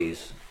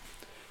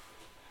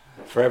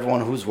For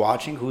everyone who's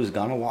watching, who's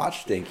gonna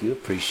watch, thank you.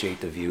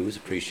 Appreciate the views,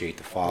 appreciate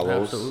the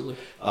follows. Absolutely.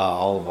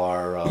 All of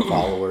our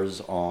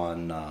followers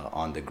on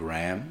the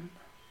gram.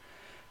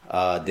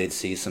 Did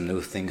see some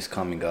new things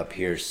coming up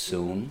here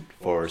soon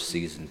for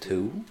season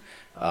 2.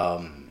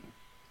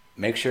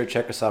 Make sure to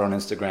check us out on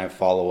Instagram.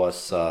 Follow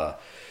us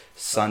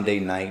Sunday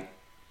night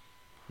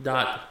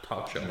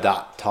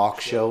Talk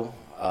show.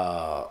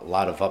 A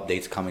lot of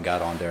updates coming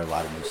out on there. A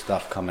lot of new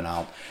stuff coming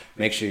out.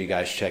 Make sure you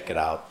guys check it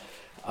out.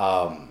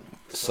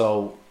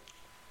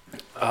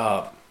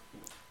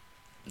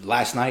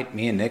 Last night,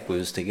 me and Nick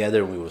was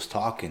together and we was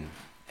talking,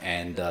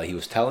 and he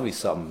was telling me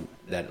something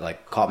that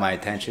like caught my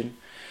attention.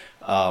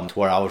 To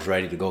where I was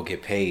ready to go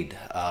get paid.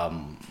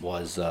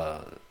 Was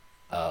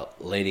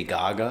Lady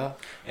Gaga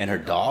and her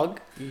dog.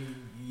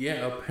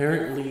 Yeah,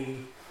 apparently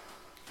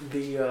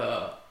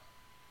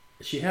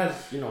she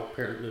has,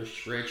 apparently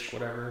she's rich,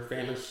 whatever,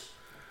 famous.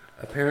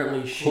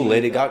 Apparently she... Who,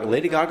 Lady Gaga?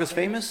 Lady Gaga's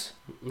famous?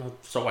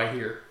 So I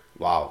hear.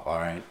 Wow,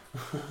 alright.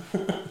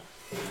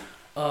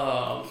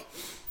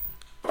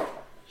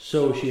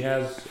 So she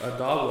has a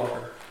dog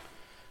walker.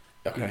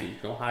 Okay.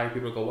 Hire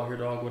people to go walk your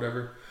dog,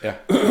 whatever. Yeah.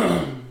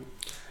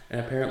 And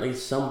apparently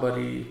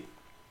somebody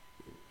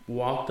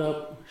walked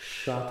up,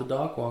 shot the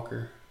dog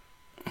walker,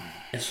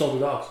 and stole the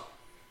dogs.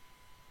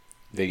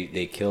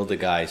 They killed the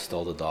guy,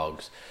 stole the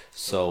dogs.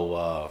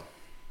 So,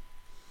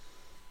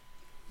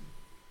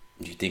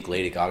 do you think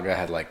Lady Gaga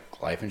had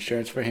like life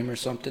insurance for him or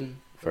something?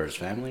 For his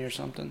family or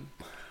something?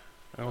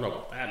 I don't know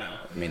about that now.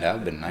 I mean, that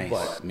would have been nice.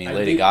 But I mean,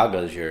 Lady Gaga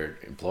is your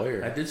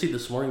employer. I did see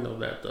this morning, though,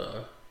 that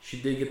she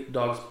did get the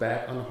dogs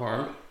back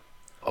unharmed.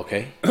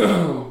 Okay.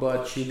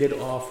 But she did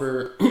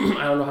offer,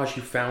 I don't know how she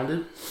found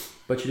it,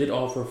 but she did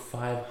offer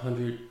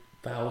 $500,000,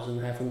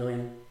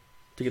 $500,000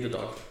 to get the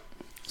dogs back.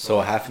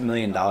 So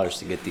 $500,000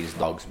 to get these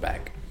dogs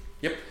back.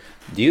 Yep.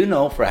 Do you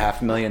know for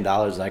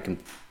 $500,000 I can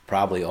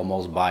probably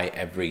almost buy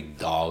every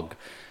dog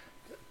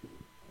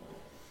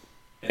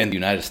in the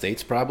United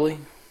States probably?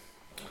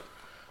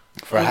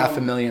 For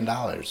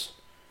 $500,000.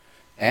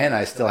 And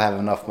I still have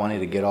enough money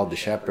to get all the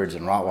Shepherds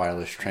and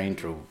Rottweilers trained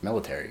through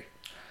military.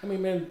 I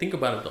mean, man, think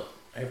about it though.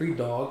 Every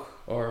dog,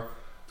 or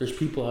there's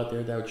people out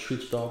there that would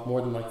treat dog more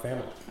than like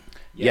family.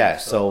 Yeah,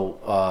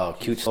 so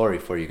cute story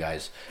for you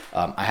guys.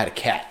 I had a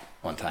cat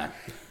one time.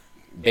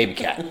 Baby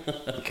cat.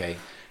 Okay.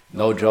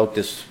 No joke,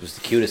 this was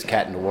the cutest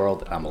cat in the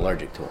world, and I'm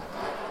allergic to him.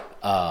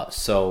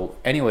 So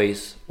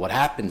anyways, what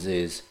happens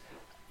is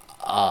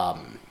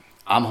I'm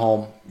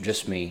home,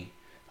 just me.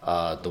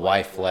 The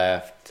wife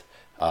left.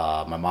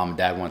 My mom and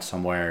dad went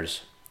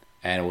somewheres,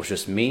 and it was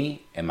just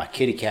me and my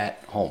kitty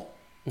cat home.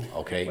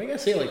 Okay. Why you gotta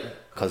say it like that?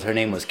 Because her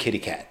name was Kitty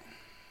Cat.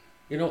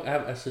 I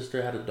have a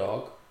sister had a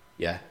dog.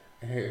 Yeah.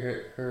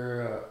 And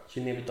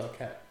she named the dog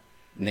Cat.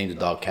 Named the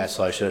dog Cat,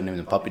 so I should have named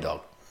the puppy dog.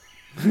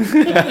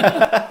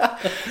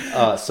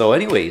 So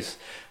anyways,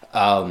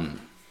 the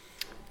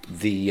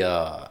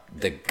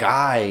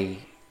guy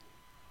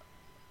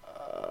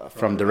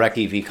from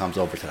DirecTV comes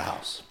over to the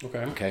house.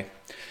 Okay.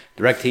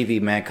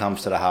 DirecTV man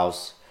comes to the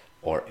house,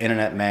 or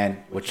internet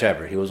man,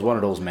 whichever. He was one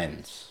of those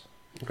men's.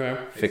 Okay.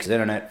 Fixes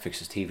internet,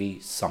 fixes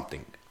TV,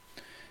 something.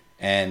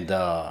 And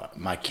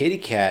my kitty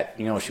cat,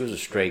 she was a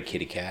stray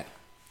kitty cat.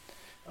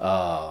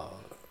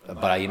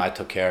 But I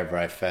took care of her.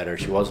 I fed her.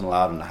 She wasn't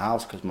allowed in the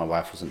house because my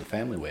wife was in the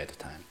family way at the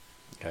time.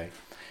 Okay.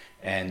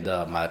 And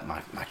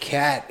my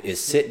cat is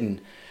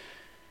sitting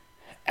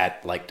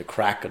at like the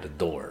crack of the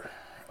door.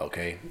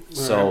 Okay.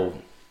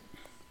 So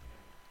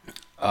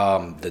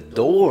the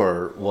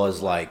door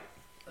was like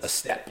a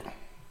step.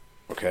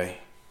 Okay.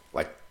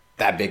 Like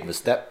that big of a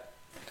step.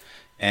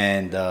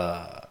 And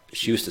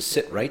she used to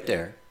sit right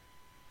there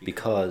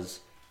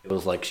because it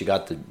was like she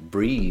got the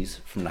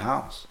breeze from the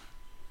house.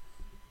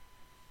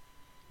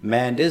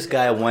 Man, this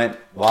guy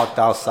walked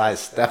outside,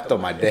 stepped on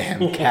my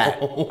damn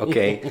cat.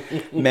 Okay.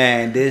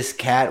 Man, this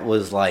cat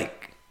was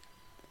like,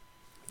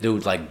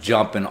 dude, like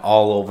jumping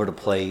all over the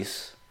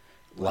place.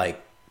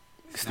 Like,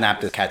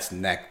 snapped this cat's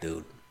neck,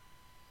 dude.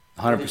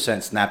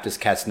 100% snapped this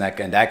cat's neck.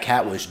 And that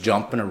cat was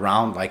jumping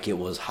around like it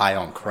was high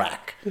on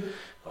crack.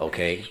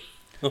 Okay.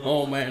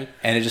 Oh, man.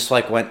 And it just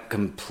like went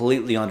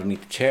completely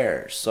underneath the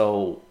chair.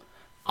 So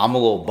I'm a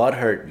little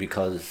butthurt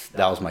because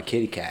that was my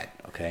kitty cat.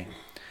 Okay.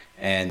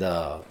 And,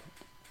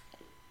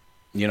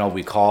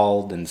 we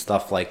called and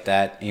stuff like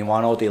that. And you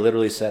want to know what they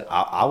literally said?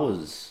 My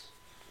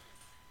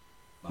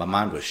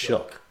mind was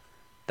shook.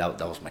 That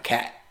was my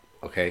cat.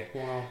 Okay.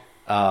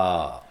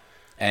 Wow.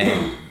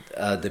 And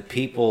the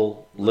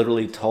people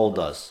literally told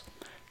us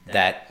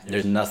that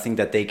there's nothing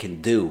that they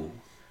can do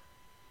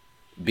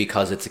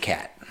because it's a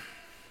cat.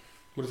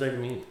 What does that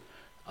even mean?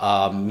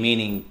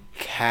 Meaning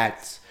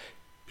cats,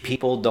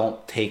 people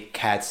don't take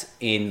cats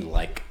in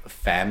like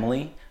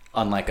family,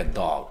 unlike a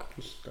dog.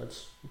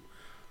 That's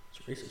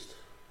racist.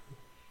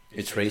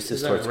 It's racist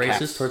Is that towards racist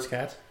cats. towards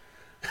cats?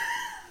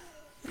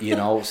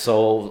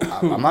 So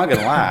I'm not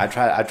gonna lie.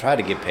 I try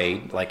to get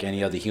paid like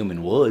any other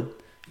human would.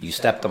 You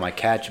stepped on my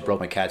cat, you broke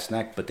my cat's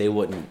neck, but they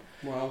wouldn't.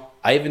 Wow.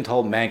 I even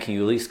told, man, can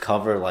you at least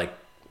cover like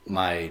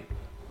my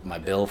my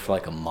bill for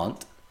like a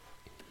month.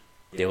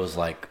 They was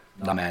like,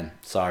 "Nah, man,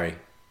 sorry,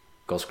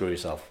 go screw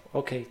yourself."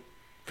 Okay,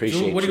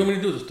 appreciate So what do you want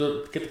me to do? Just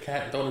get the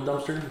cat and throw it in the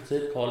dumpster? That's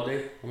it. Call it a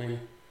day. I mean,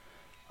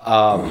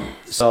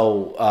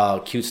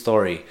 cute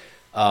story.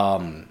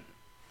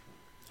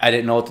 I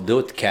didn't know what to do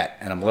with the cat,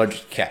 and I'm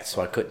allergic to cats,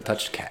 so I couldn't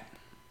touch the cat.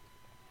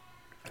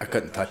 I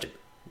couldn't touch it.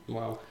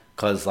 wow.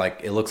 Cause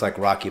like it looks like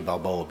Rocky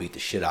Balboa beat the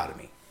shit out of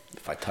me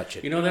if I touch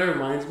it. You know, that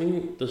reminds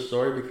me the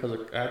story because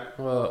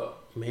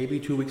maybe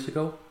 2 weeks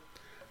ago,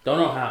 don't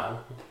know how,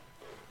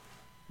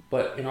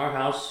 but in our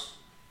house,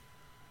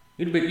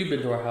 you've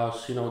been to our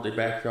house, you know, the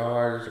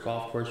backyard, there's a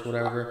golf course,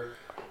 whatever.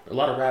 A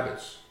lot of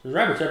rabbits. There's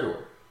rabbits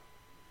everywhere.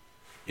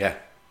 Yeah.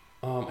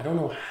 I don't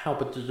know how,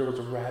 but there was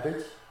a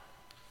rabbit,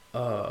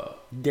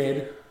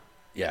 dead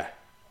Yeah.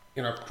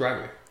 in our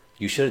driveway.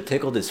 You should have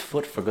tickled his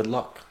foot for good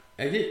luck.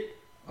 I did.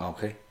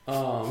 Okay.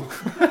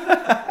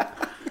 I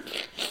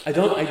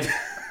don't.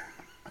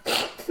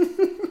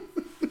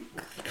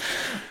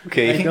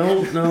 Okay. I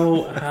don't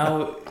know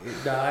how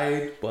it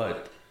died,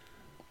 but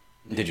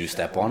Did you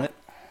step on it?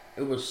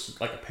 it was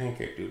like a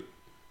pancake, dude.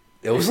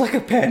 It was like a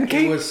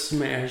pancake. It was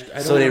smashed.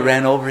 So they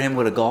ran over him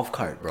with a golf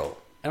cart, bro.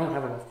 I don't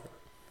have a golf cart.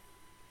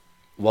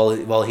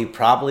 Well, he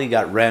probably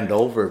got ran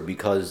over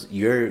because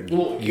your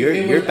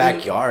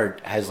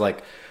backyard has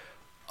like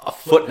a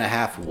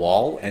 1.5 foot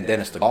wall, and then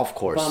it's the golf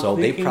course. So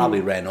they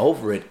probably ran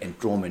over it and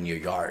threw him in your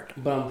yard.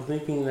 But I'm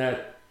thinking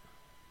that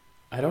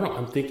I don't know.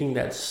 I'm thinking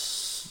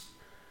that's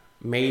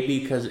maybe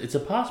because it's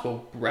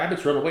impossible.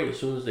 Rabbits run away as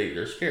soon as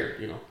they're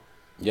scared. You know.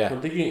 Yeah.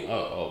 I'm thinking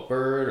a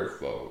bird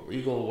or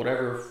eagle,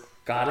 whatever,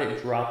 got it and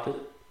dropped it.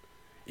 And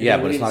Yeah,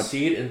 then but we it's didn't not.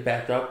 see it and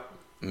backed up.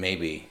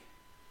 Maybe.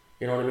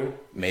 You know what I mean?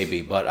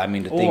 Maybe, but I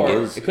mean the Or thing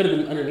is, it could have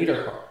been underneath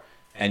our car.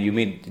 and you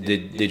mean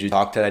did you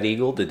talk to that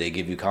eagle? Did they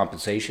give you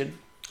compensation?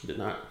 Did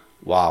not.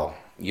 Wow.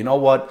 You know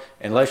what?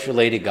 Unless you're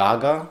Lady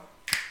Gaga,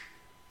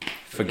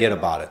 forget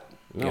about it.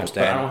 You No, but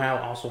understand? I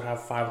don't also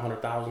have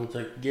 500,000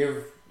 to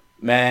give.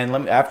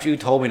 Man, after you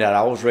told me that,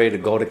 I was ready to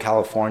go to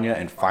California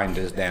and find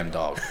this damn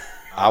dog.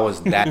 I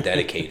was that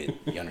dedicated.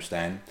 You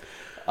understand?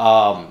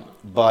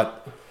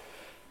 But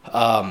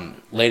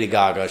Lady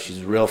Gaga,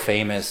 she's real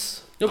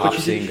famous No, pop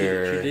but she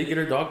singer. did get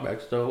her dog back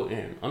though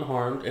and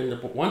unharmed.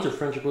 And one's a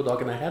French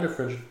bulldog, and I had a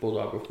French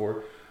bulldog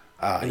before.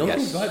 And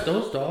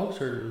those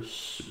dogs are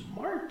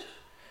smart.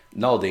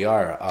 No, they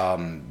are.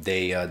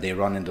 They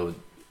run into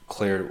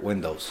clear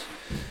windows.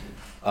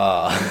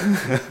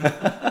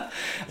 I've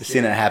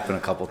seen it happen a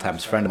couple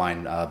times. A friend of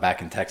mine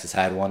back in Texas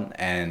had one,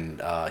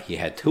 and he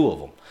had 2 of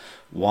them.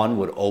 One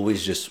would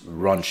always just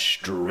run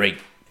straight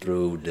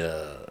through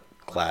the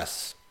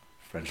glass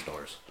French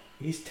doors.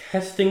 He's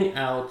testing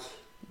out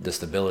The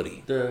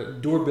stability. the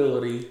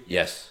durability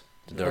Yes.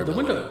 The of the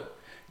durability. window.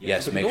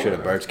 Yes, The make sure the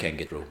door. birds can't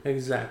get through.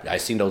 Exactly. I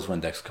seen those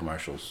Windex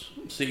commercials.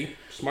 See,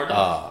 smart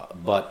dogs.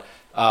 But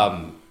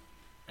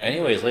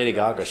anyways, Lady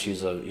Gaga,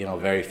 she's a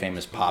very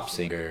famous pop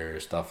singer,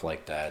 stuff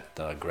like that,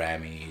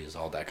 Grammys,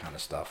 all that kind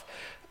of stuff.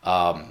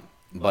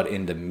 But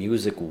in the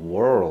music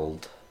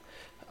world,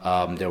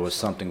 there was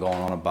something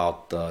going on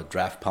about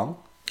Daft Punk.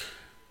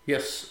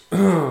 Yes,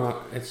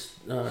 it's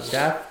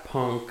Daft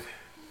Punk,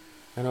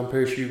 and I'm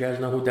pretty sure you guys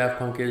know who Daft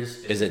Punk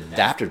is. Is it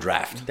Daft or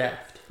Draft?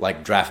 Daft.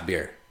 Like draft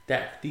beer.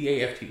 Daft.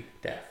 D-A-F-T.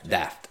 Daft.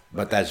 Daft.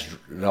 But there's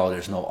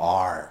no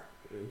R.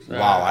 Exactly.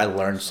 Wow, I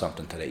learned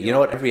something today. You know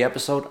what? Every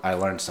episode, I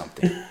learned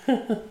something.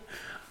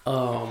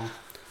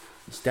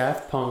 It's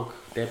Daft Punk.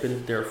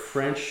 They're a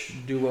French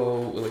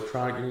duo,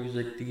 electronic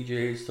music,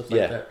 DJs, stuff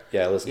like that.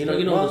 Yeah, listen. You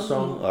know the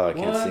song. Oh, I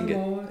can't One sing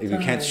more it. If you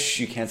can't, time.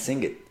 you can't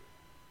sing it.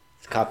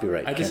 It's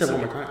copyright. I Can't just said sing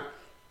one it. more time.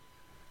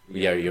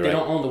 Yeah, you're They right.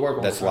 don't own the word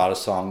one That's a more time. lot of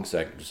songs.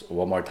 Like just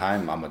one more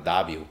time, I'm a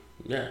dab you.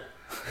 Yeah.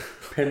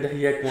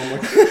 Pendayek one more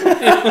time.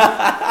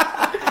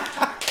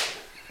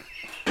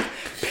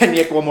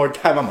 Penyek one more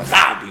time, I'm a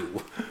dab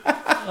you.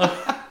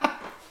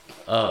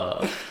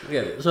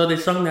 Yeah, so they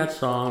sung that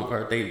song,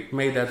 or they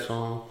made that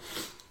song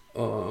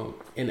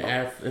in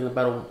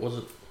about, was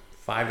it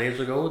 5 days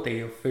ago? They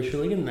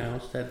officially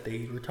announced that they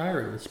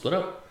retired and split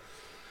up.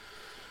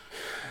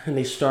 And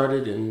they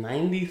started in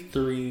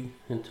 93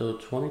 until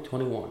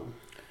 2021.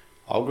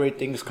 All great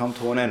things come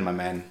to an end, my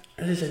man.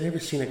 I never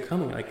seen it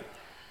coming. Like,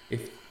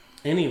 if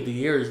any of the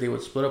years they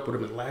would split up would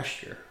have been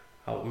last year.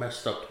 How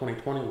messed up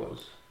 2020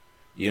 was.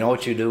 You know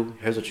what you do?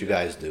 Here's what you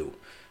guys do.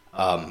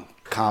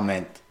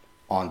 Comment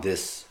on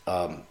this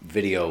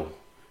video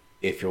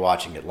if you're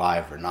watching it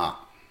live or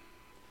not.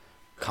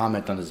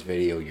 Comment on this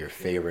video your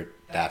favorite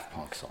Daft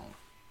Punk song.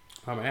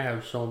 I mean, I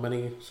have so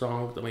many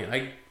songs. I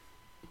mean,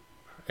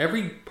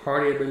 every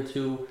party I've been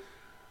to,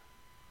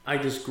 I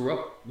just grew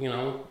up,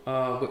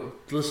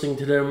 listening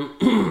to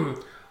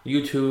them.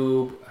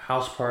 YouTube,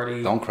 house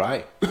party. Don't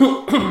cry.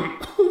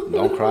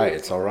 Don't cry.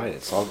 It's all right.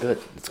 It's all good.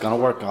 It's gonna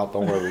work out.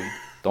 Don't worry.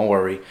 Don't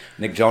worry.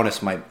 Nick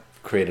Jonas might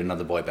create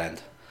another boy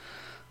band.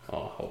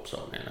 Oh, I hope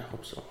so, man. I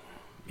hope so.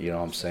 You know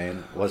what I'm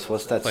saying? What's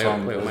that Play-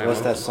 song? play with my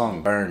What's that emotions.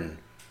 song? Burn.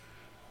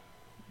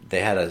 They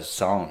had a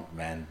song,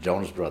 man.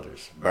 Jonas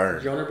Brothers.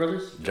 Burn. Jonas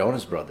Brothers?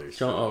 Jonas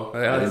Brothers. I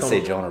I didn't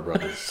say Jonah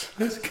Brothers.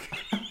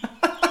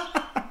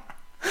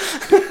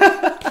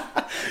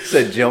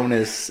 said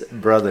Jonas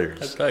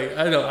Brothers.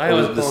 I know. I It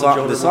always was the call song.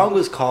 him The Jonas. song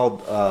was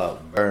called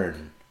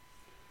 "Burn."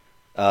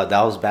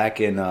 That was back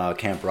in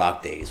Camp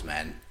Rock days,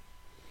 man.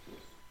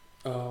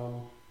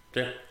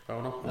 Yeah, I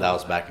don't know. That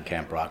was back in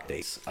Camp Rock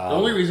days. The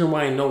only reason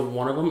why I know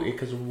one of them is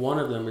because one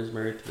of them is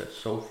married to that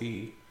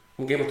Sophie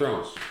from Game of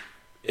Thrones.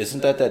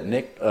 Isn't that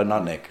Nick?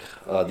 Not Nick.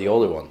 The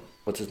older one.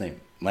 What's his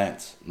name?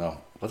 Lance. No.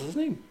 What's his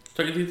name?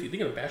 So you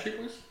thinking of Backstreet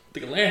Boys?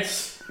 Thinking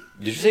Lance?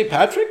 Did you say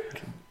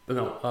Patrick? But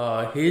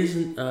no. His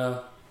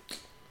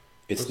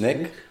It's was Nick.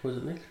 It Nick. Was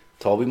it Nick?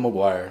 Toby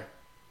Maguire.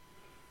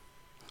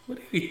 What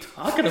are you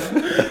talking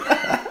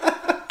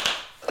about?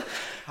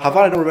 How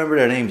about I don't remember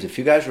their names? If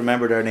you guys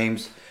remember their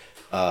names,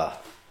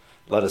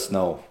 let us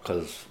know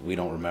because we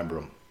don't remember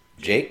them.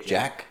 Jake,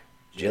 Jack,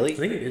 I Jilly.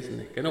 think it is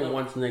Nick. I know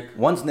one's Nick.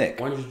 One's Nick.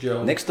 One's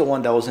Joe. Nick's the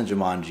one that was in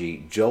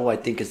Jumanji. Joe, I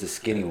think, is the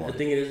skinny I one.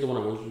 think it is the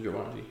one that was in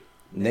Jumanji.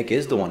 Nick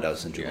is the one that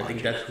was in Yeah, I Jumanji.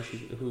 think that's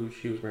who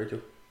she was married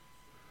to.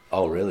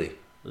 Oh, really?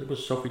 I think it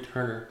was Sophie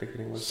Turner. I think her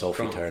name was. Sophie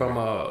from, Turner.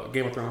 From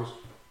Game of Thrones.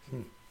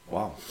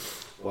 Wow.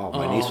 Wow.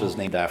 My niece was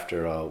named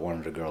after one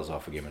of the girls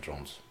off of Game of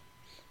Thrones.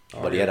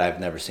 But yeah. yet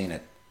I've never seen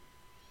it.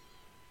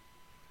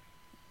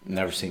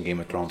 Never seen Game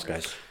of Thrones,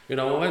 guys. You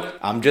know what?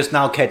 I'm just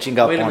now catching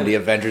up Wait a on the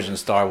minute. Avengers and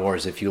Star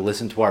Wars. If you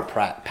listen to our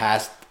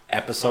past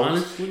episodes,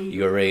 Honestly?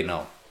 you already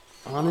know.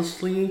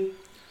 Honestly,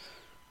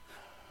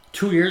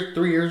 3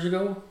 years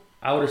ago,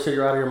 I would have said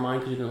you're out of your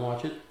mind because you didn't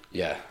watch it.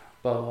 Yeah.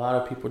 But a lot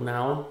of people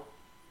now,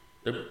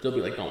 they'll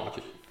be like, don't watch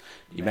it.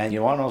 Man,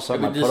 you want to know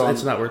something?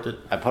 It's not worth it.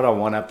 I put on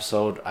one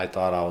episode. I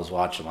thought I was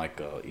watching like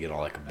a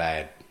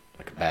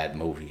bad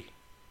movie.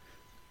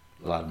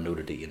 A lot of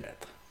nudity in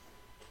it.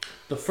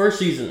 The first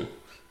season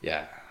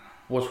Yeah.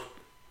 was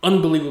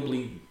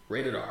unbelievably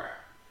rated R.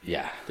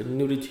 Yeah. The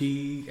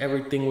nudity,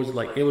 everything was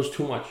like, it was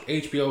too much.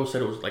 HBO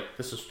said it was like,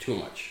 this is too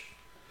much.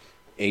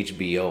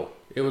 HBO.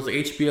 It was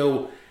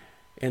HBO,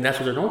 and that's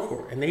what they're known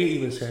for. And they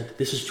even said,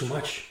 this is too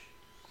much.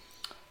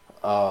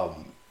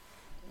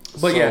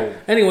 But yeah,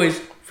 anyways,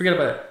 forget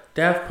about it.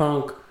 Daft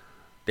Punk,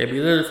 they've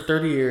been there for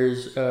 30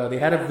 years. They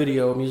had a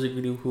music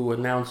video, who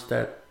announced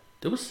that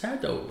it was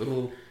sad though. I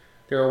mean,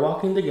 they were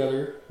walking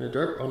together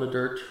on the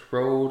dirt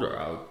road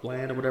or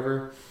land or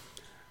whatever,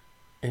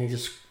 and he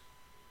just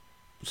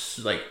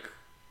like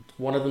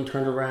one of them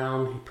turned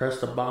around, he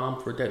pressed a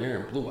bomb for a detonator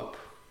and blew up.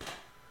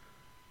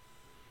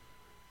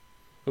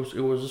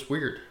 It was just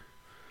weird.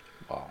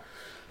 Wow.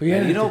 But yeah,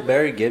 And you know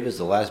Barry Gibb is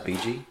the last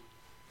BG?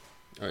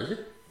 Oh, is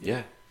it?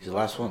 Yeah, he's the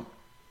last one.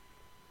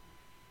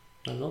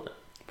 I know that.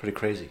 Pretty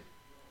crazy.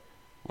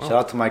 Wow. Shout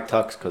out to Mike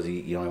Tux because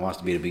he wants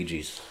to be the Bee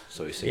Gees,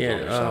 so he sings all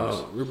their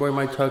songs. Your boy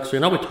Mike Tux.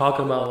 And I'll be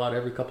talking about a lot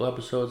every couple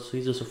episodes.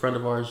 He's just a friend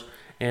of ours,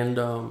 and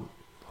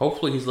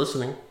hopefully he's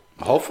listening.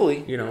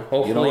 Hopefully,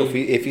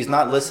 Hopefully, if he's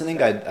not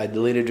listening, I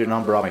deleted your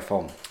number off my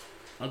phone.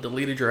 I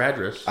deleted your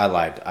address. I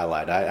lied.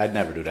 I'd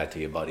never do that to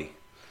you, buddy.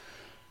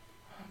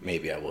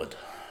 Maybe I would.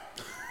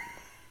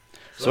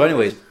 So,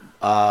 anyways,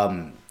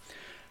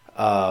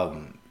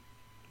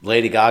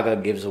 Lady Gaga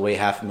gives away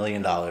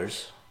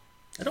 $500,000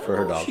 for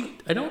her dog.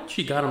 I know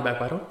she got him back,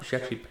 but I don't know if she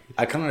actually paid.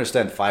 I can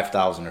understand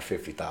 5,000 or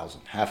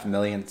 50,000.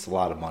 $500,000, it's a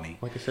lot of money.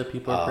 Like I said,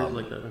 people are crazy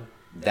like that. Man.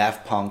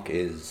 Daft Punk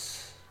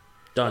is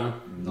Done.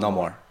 no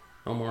more.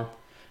 No more.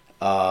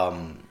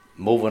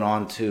 Moving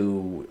on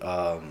to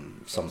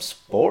some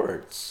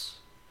sports.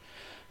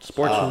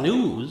 Sports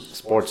news.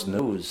 Sports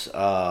news.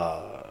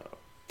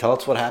 Tell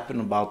us what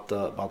happened about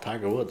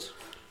Tiger Woods.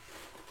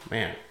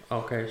 Man.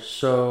 Okay,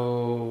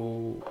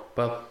 so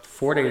about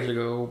 4 days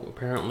ago,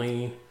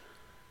 apparently,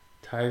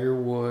 Tiger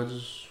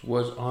Woods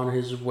was on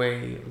his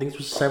way. I think it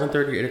was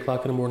 7:30, 8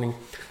 o'clock in the morning.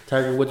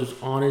 Tiger Woods was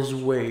on his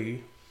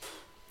way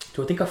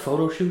to, I think, a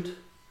photo shoot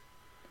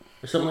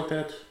or something like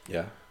that.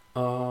 Yeah.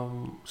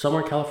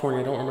 Somewhere in California,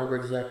 I don't remember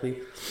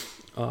exactly.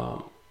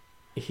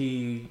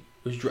 He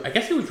was, I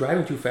guess he was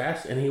driving too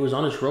fast, and he was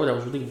on this road that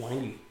was really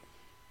windy,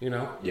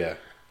 Yeah.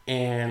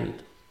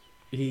 And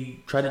he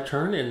tried to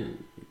turn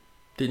and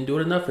didn't do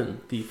it enough, and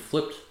he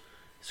flipped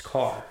his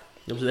car.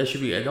 It was an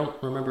SUV. I don't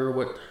remember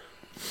what.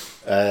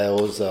 It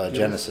was a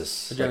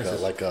Genesis. A Genesis.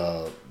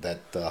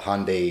 That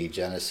Hyundai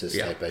Genesis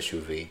Yeah. type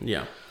SUV.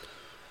 Yeah.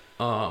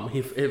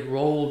 It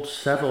rolled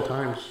several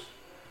times,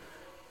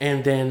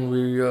 and then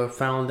we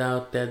found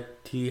out that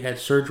he had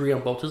surgery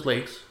on both his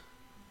legs.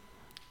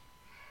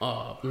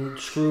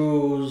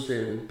 Screws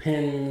and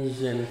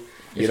pins, and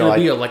it's gonna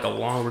be a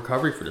long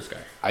recovery for this guy.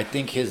 I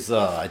think his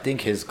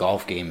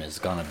golf game is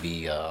gonna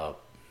be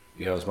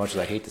as much as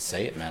I hate to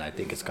say it, man, I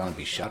think it's gonna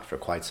be shut for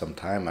quite some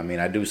time. I mean,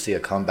 I do see a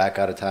comeback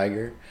out of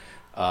Tiger,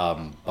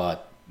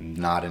 but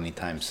not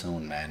anytime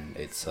soon, man.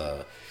 It's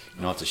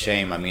it's a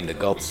shame. I mean,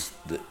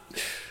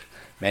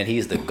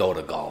 he's the GOAT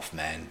of golf,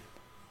 man.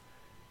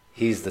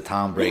 He's the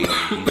Tom Brady.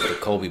 He's the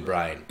Kobe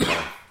Bryant of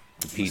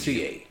the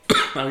PGA.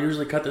 I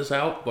usually cut this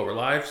out, but we're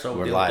live, so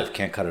We're deal live. with it.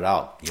 Can't cut it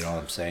out. You know what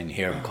I'm saying? You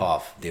hear him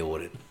cough. Deal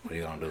with it. What are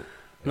you gonna do?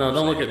 No,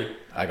 don't look at me.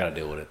 I gotta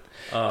deal with it.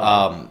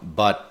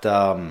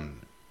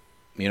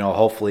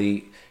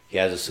 Hopefully he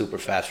has a super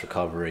fast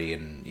recovery,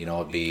 and you know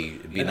it'd be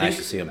nice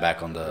to see him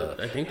back on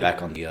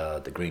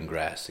the green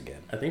grass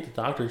again. I think the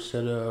doctor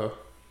said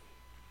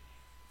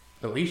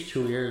at least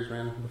 2 years,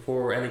 man,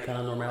 before any kind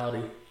of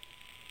normality.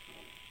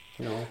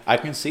 You know, I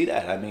can see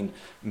that. I mean,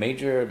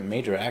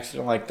 major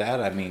accident like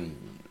that. I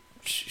mean,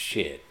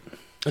 shit.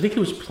 I think he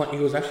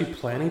was actually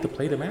planning to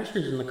play the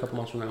Masters in a couple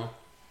months from now.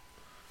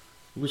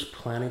 He was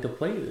planning to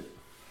play it.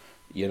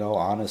 You know,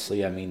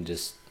 honestly, I mean,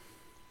 just.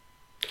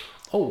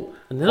 Oh,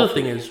 another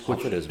thing is,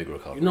 which it is big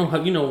recovery.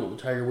 You know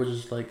Tiger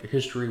Woods' like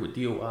history with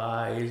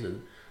DUIs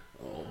and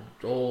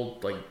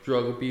old like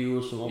drug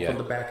abuse and all from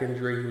the back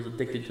injury. He was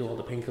addicted to all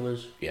the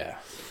painkillers. Yeah.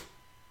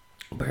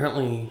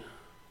 Apparently,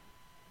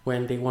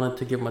 when they wanted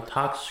to give him a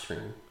tox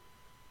screen,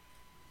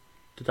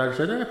 the doctor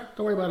said,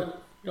 don't worry about it.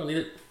 You don't need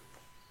it.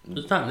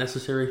 It's not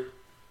necessary.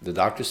 The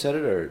doctor said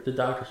it, or? The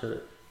doctor said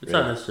it. It's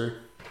really? not necessary.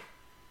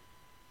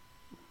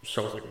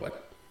 So I was like,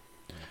 what?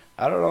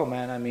 I don't know,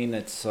 man. I mean,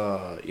 it's,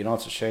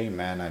 it's a shame,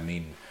 man. I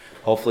mean,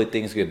 hopefully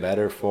things get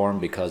better for him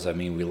because, I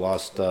mean, we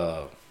lost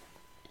to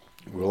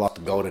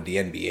go to the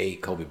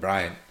NBA, Kobe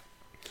Bryant.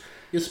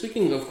 Yeah,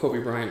 speaking of Kobe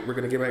Bryant, we're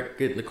going to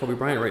get into Kobe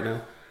Bryant right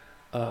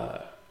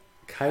now.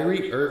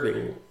 Kyrie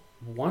Irving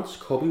wants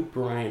Kobe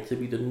Bryant to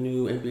be the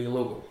new NBA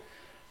logo.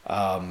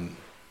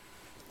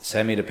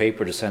 Send me the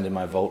paper to send in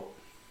my vote.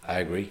 I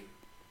agree.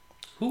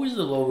 Who is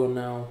the logo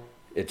now?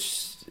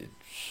 It's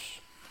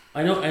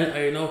I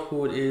know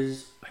who it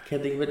is. I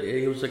can't think of it.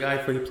 It was a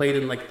guy he played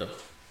in like the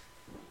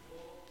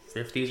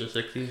 50s or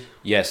 60s.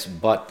 Yes,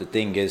 but the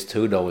thing is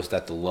too though is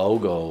that the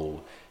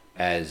logo,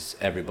 as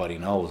everybody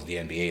knows, the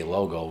NBA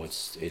logo,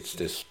 it's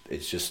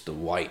just the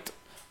white,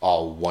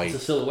 all white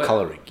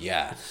coloring.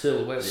 Yeah. It's a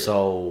silhouette. Yeah.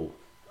 So,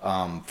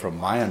 from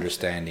my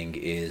understanding,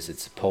 is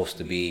it's supposed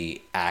to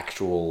be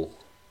actual,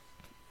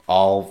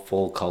 all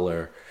full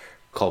color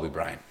Kobe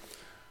Bryant.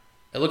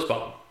 It looks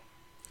bomb.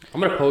 I'm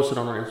gonna post it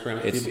on our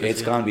Instagram.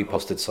 It's gonna be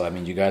posted, so I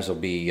mean, you guys will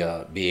be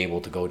able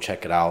to go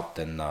check it out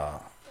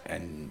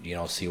and you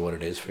know see what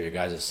it is for your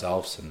guys'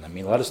 selves, and I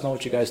mean, let us know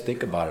what you guys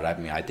think about it. I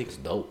mean, I think it's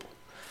dope.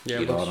 Yeah,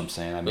 you know what I'm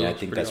saying? I mean, I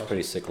think that's awesome.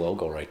 Pretty sick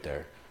logo right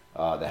there.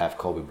 To have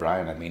Kobe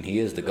Bryant, I mean, he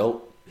is the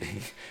GOAT.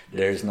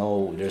 there's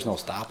no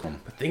stopping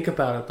him. But think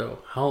about it though,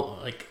 how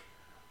like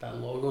that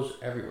logo's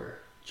everywhere.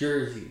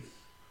 Jerseys,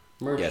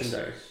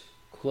 merchandise,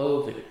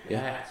 clothing,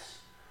 hats.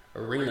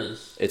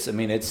 Arenas.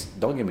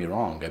 Don't get me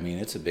wrong. I mean,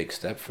 it's a big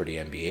step for the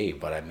NBA,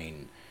 but I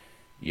mean,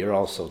 you're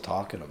also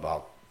talking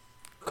about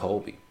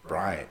Kobe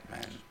Bryant,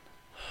 man.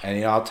 And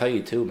you know, I'll tell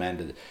you too,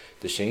 man.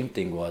 The shame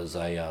thing was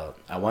I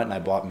went and I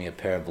bought me a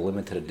pair of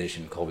limited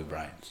edition Kobe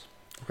Bryants.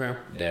 Okay.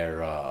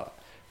 They're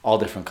all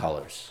different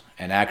colors,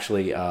 and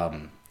actually,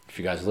 if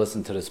you guys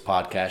listen to this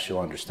podcast, you'll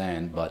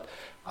understand. But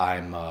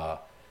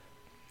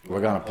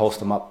we're gonna post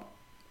them up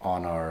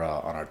on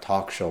our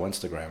talk show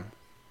Instagram.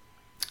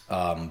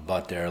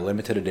 But they're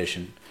limited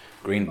edition,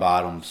 green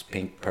bottoms,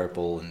 pink,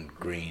 purple, and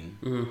green.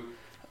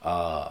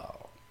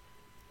 Mm-hmm.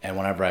 And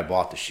whenever I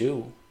bought the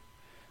shoe,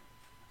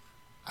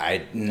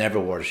 I never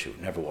wore the shoe.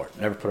 Never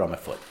put it on my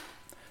foot.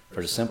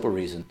 For the simple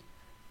reason,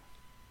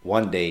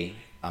 one day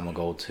I'm gonna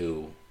go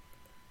to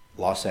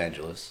Los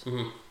Angeles.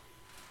 Mm-hmm.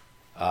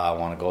 I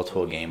want to go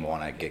to a game. I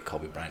want to get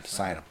Kobe Bryant to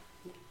sign him.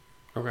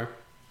 Okay.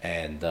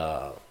 And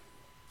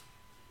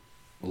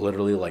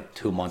literally like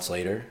 2 months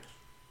later,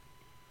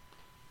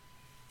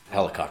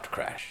 helicopter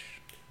crash.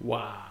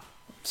 Wow.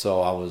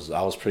 So I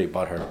was pretty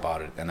butthurt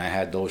about it, and I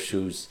had those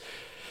shoes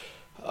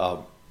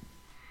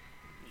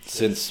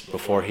since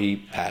before he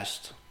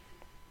passed,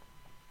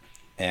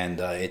 and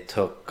it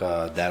took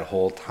that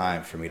whole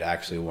time for me to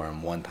actually wear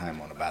them one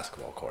time on a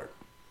basketball court.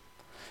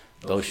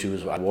 Those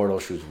shoes, I wore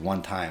those shoes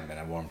one time, and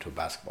I wore them to a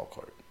basketball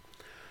court.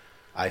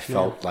 I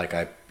felt like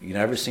you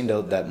ever seen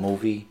that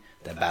movie,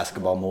 that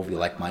basketball movie,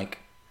 Like Mike?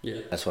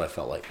 Yeah. That's what I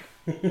felt like.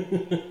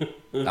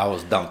 I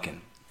was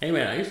dunking. Hey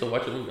man, I used to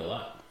watch the movie a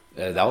lot.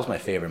 That was my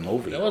favorite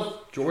movie. That was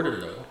Jordan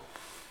though.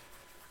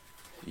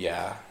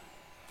 Yeah.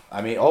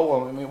 I mean,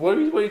 what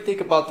do you think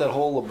about that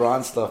whole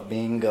LeBron stuff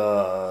being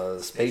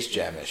Space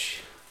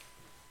Jam-ish?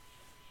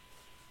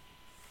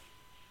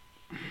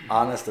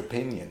 Honest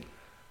opinion.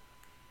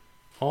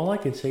 All I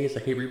can say is I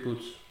hate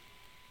reboots.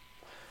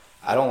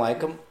 I don't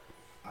like them.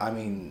 I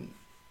mean,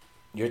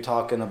 you're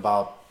talking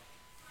about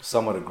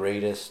some of the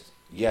greatest.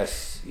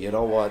 Yes, you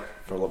know what?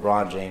 For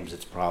LeBron James,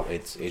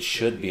 it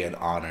should be an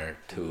honor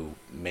to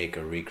make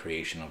a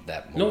recreation of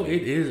that movie. No,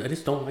 it is. I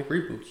just don't like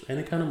reboots.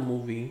 Any kind of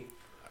movie.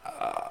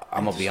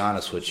 I'm gonna be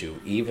honest with you.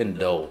 Even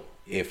though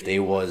if they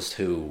was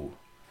to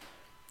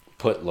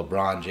put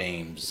LeBron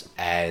James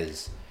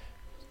as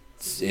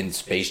in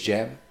Space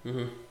Jam,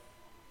 Mm-hmm.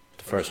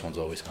 the first one's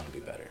always gonna be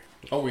better.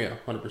 Oh yeah,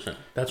 100%.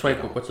 That's why.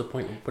 What's the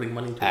point of putting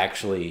money into it?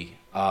 Actually,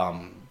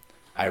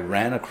 I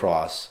ran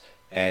across.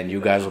 And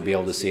you guys will be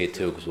able to see it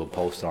too because we'll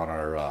post it on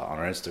our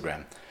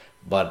Instagram.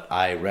 But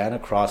I ran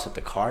across at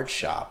the card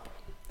shop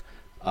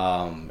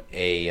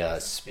a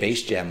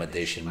Space Jam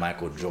edition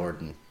Michael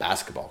Jordan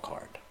basketball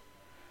card.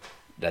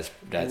 That's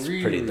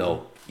Really? pretty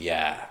dope.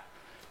 Yeah.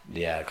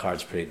 Yeah, the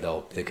card's pretty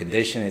dope. The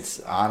condition, it's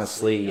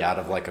honestly out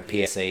of like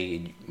a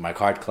PSA. My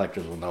card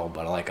collectors will know,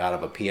 but like out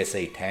of a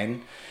PSA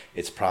 10,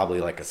 it's probably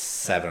like a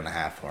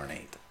 7.5 or an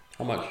 8.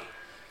 How much?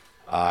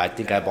 I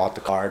think I bought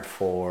the card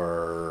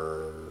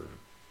for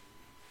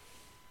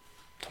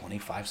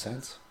 25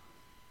 cents.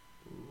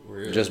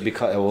 Really? Just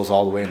because it was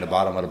all the way in the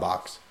bottom of the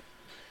box.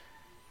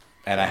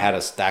 And I had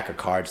a stack of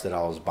cards that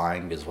I was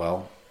buying as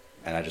well.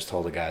 And I just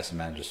told the guy, I said,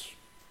 man, just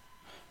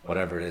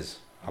whatever it is,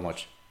 how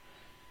much?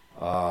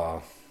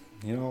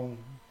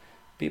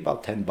 Be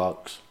about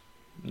 $10.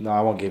 No,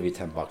 I won't give you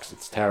 $10.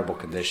 It's terrible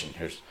condition.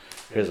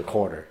 Here's a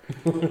quarter.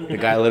 The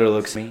guy literally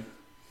looks at me.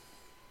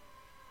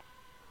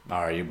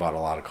 All right, you bought a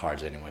lot of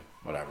cards anyway.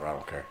 Whatever, I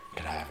don't care. You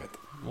can have it.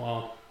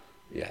 Wow.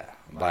 Yeah,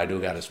 but I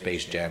do got a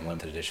Space Jam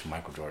limited edition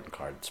Michael Jordan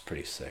card. It's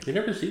pretty sick. You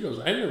never see those.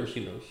 I've never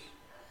seen those.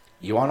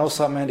 You want to know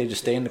something, man? They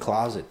just stay in the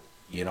closet.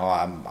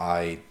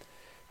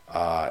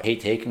 I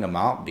hate taking them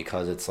out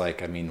because it's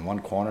like, I mean, one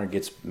corner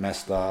gets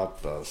messed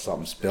up,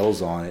 something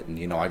spills on it,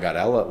 and I got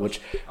Ella,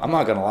 which I'm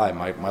not gonna lie,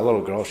 my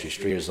little girl, she's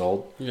 3 years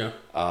old. Yeah.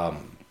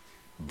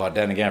 But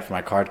then again, for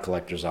my card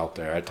collectors out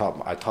there, I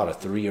taught a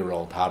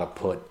 3-year-old how to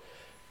put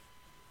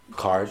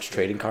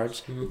trading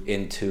cards,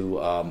 into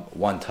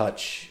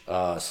one-touch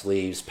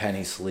sleeves,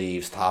 penny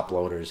sleeves, top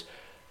loaders.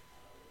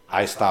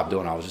 I stopped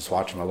doing it. I was just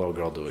watching my little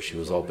girl do it. She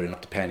was opening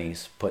up the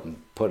pennies, putting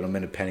them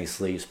into penny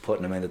sleeves,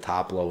 putting them into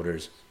top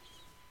loaders.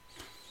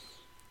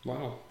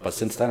 Wow. But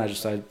since then, I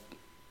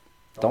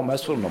don't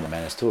mess with them,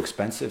 man. It's too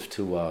expensive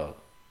to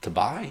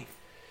buy.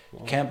 Wow.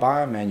 You can't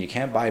buy them, man. You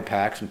can't buy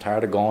packs. I'm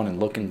tired of going and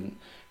looking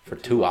for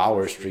 2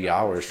 hours, 3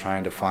 hours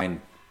trying to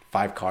find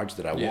 5 cards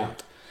that I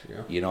want.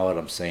 Yeah. You know what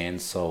I'm saying?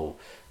 So,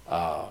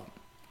 kind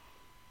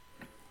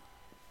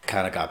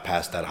of got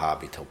past that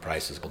hobby till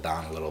prices go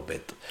down a little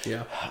bit.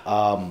 Yeah.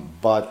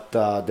 But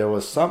there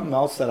was something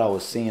else that I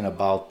was seeing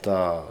about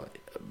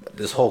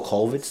this whole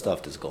COVID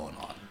stuff that's going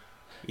on.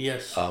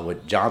 Yes.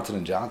 With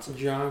Johnson & Johnson.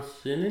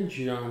 Johnson &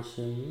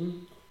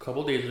 Johnson, a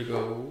couple days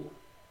ago,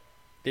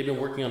 they've been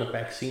working on a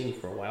vaccine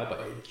for a while,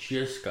 but it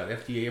just got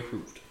FDA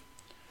approved.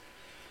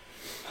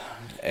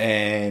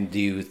 And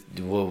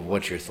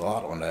what's your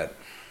thought on that?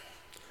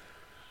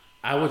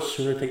 I would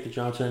sooner take the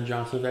Johnson &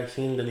 Johnson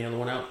vaccine than the other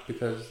one out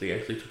because they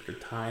actually took their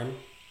time.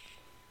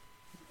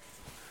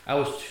 I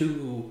was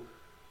too...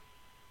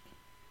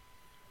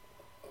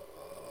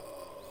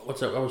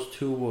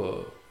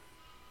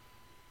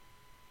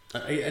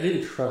 I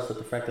didn't trust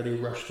the fact that they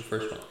rushed the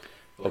first one.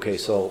 Okay,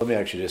 so let me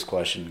ask you this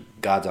question.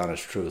 God's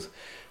honest truth.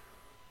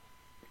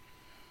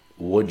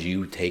 Would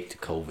you take the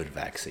COVID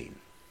vaccine?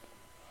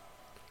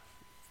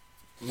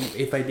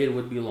 If I did, it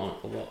would be a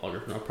lot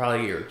longer. No, probably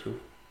a year or two.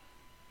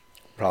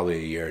 Probably a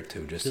year or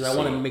two, just because I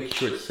want to make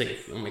sure it's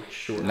safe. I'll make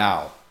sure.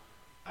 Now,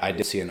 I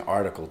did see an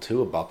article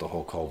too about the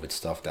whole COVID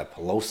stuff that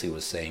Pelosi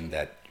was saying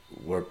that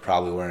we're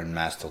probably wearing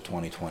masks till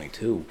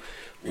 2022,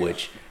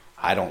 which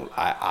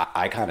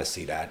I kind of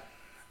see that,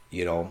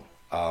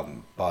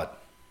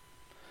 but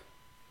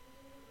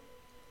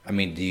I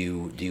mean, do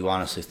you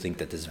honestly think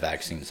that this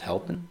vaccine is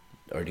helping,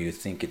 or do you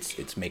think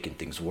it's making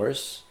things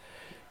worse?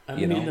 I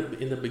mean,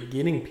 in the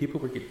beginning, people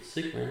were getting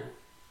sick, man.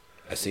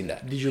 I seen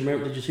that. Did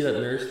you see that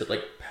nurse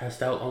that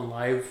passed out on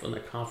live on the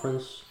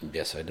conference?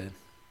 Yes, I did.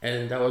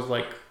 And that was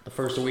the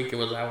first week it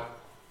was out,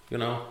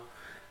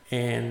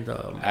 And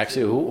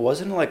actually, who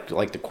wasn't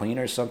like the Queen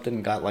or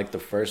something got the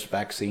first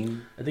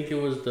vaccine? I think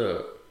it was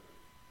the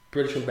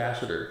British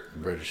ambassador.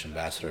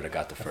 That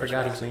got the first. I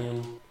forgot vaccine. his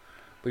name,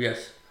 but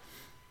yes.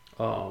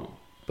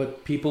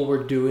 But people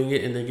were doing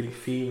it and they're getting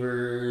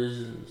fevers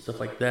and stuff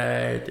like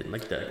that and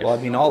like that. Well,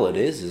 I mean, all it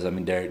is I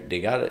mean,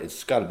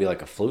 it's got to be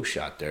like a flu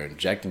shot. They're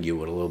injecting you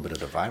with a little bit of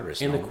the virus.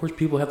 And of course,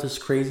 people have this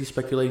crazy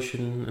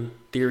speculation and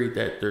theory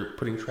that they're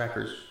putting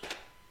trackers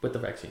with the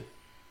vaccine.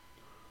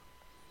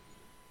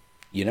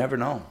 You never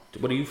know.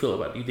 What do you feel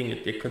about it? Do you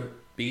think it could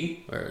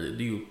be, or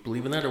do you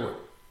believe in that, or what?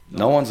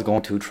 No one's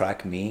going to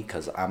track me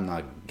because I'm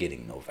not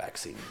getting no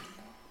vaccine.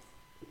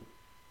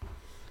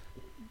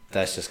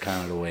 That's just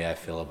kind of the way I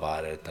feel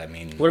about it. I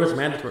mean... What if it's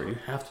mandatory? You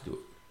have to do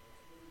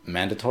it.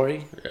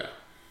 Mandatory? Yeah.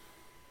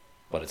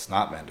 But it's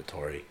not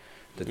mandatory.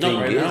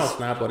 Now it's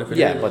not, but if it is...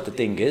 Yeah, but the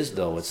thing is,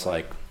 though, it's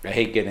I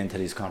hate getting into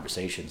these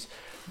conversations,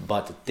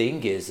 but the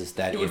thing is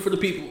that... Do it for the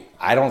people.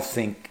 I don't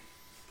think,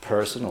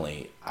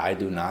 personally, I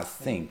do not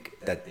think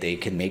that they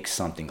can make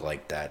something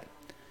like that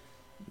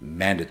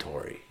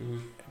mandatory. Mm-hmm.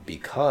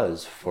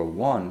 Because, for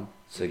one,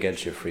 it's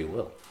against your free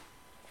will.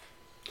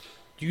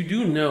 You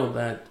do know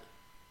that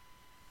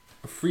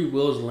free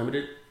will is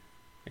limited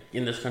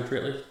in this country,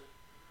 at least,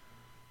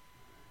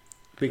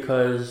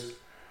 because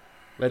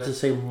let's just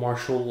say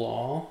martial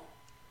law,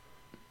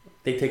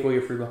 they take away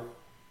your free will.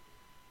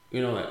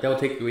 You know that will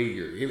take away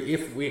your.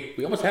 If we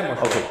almost had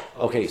martial law.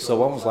 Okay. So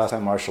when was the last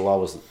time martial law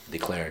was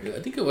declared? I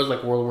think it was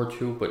World War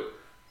II, but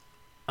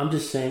I'm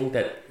just saying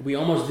that we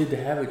almost did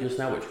have it just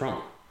now with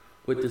Trump,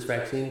 with this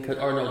vaccine,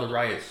 the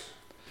riots.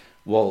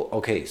 Well,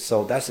 okay,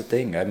 so that's the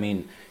thing. I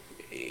mean,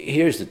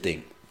 here's the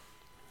thing: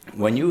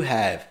 when you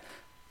have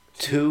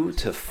 2,000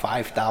 to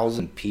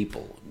 5,000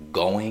 people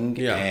going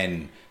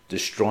and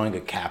destroying a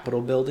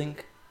Capitol building,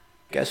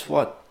 guess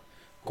what?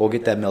 Go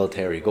get that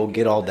military. Go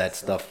get all that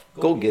stuff.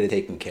 Go get it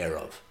taken care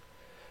of.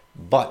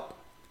 But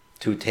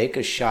to take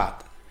a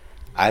shot,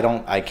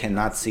 I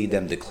cannot see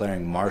them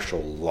declaring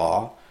martial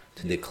law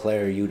to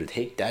declare you to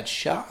take that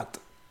shot.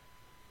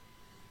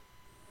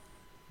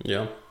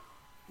 Yeah.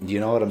 You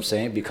know what I'm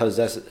saying? Because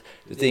that's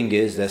the thing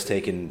is that's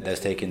taking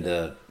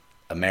the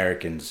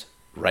Americans'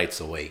 rights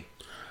away.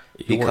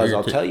 Because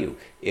I'll tell you,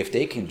 if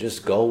they can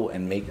just go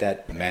and make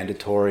that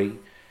mandatory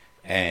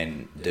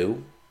and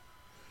do,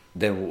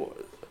 then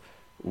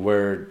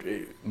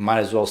might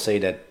as well say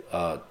that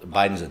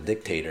Biden's a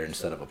dictator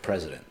instead of a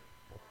president.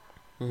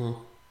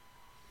 Mm-hmm.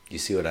 You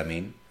see what I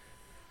mean?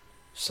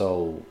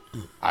 So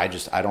I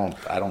don't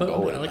go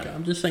with it.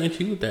 I'm just saying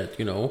to you that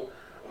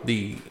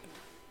the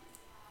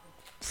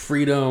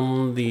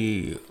freedom,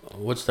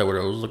 what's that word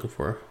I was looking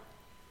for?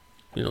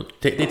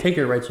 They take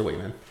your rights away,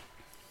 man.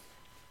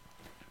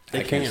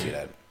 I can't see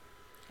that.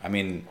 I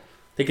mean,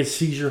 they can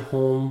seize your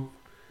home,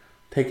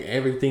 take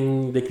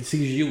everything. They can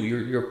seize you.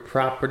 You're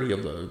property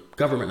of the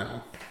government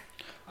now.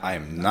 I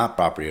am not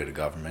property of the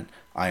government.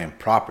 I am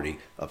property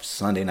of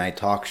Sunday Night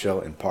Talk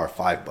Show and Par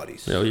 5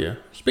 Buddies. Oh, yeah.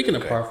 Speaking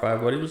of Par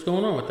 5 Buddies, what's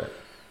going on with that?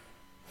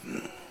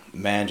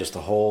 Man, just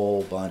a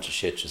whole bunch of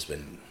shit just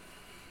been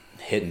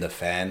hitting the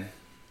fan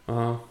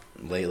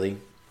lately.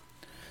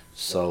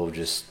 So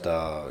just,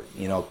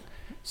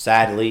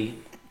 sadly...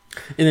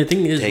 And the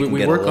thing is,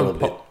 we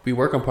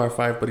work on Par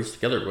 5 Buddies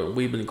together, but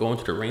we've been going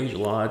to the range a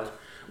lot.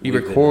 We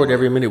record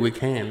every minute we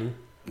can.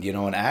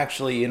 And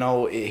actually,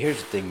 here's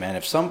the thing, man.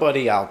 If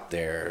somebody out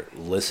there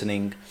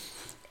listening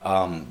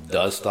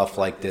does stuff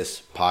like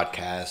this,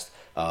 podcast,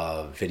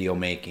 video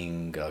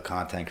making,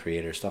 content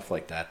creator, stuff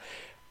like that,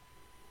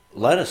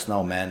 let us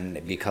know,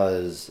 man,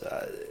 because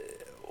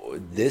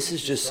this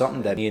is just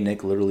something that me and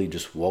Nick literally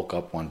just woke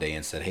up one day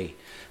and said, hey,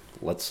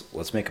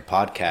 let's make a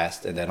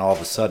podcast. And then all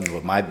of a sudden,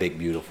 with my big,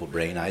 beautiful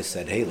brain, I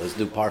said, hey, let's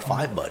do Par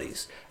 5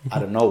 Buddies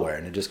out of nowhere.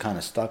 And it just kind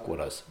of stuck with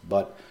us.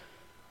 But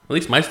at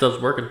least my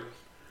stuff's working.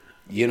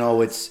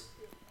 It's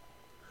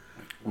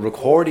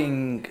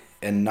recording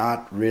and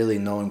not really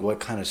knowing what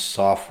kind of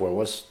software,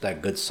 what's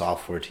that good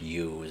software to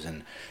use.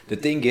 And the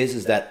thing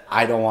is that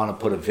I don't want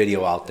to put a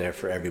video out there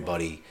for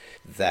everybody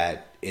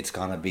that it's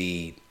going to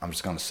be, I'm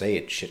just going to say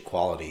it, shit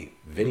quality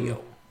video.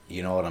 Mm-hmm.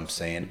 You know what I'm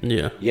saying?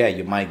 Yeah. Yeah,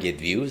 you might get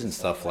views and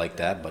stuff like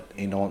that, but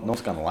no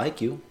one's going to like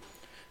you.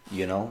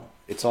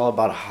 It's all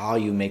about how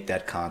you make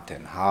that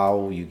content,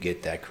 how you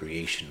get that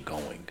creation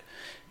going,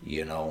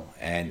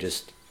 and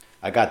just...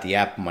 I got the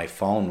app on my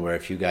phone where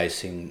if you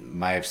guys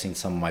might have seen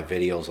some of my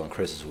videos on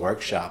Chris's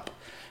workshop,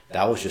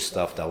 that was just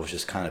stuff that was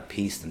just kind of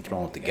pieced and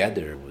thrown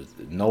together. It was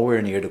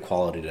nowhere near the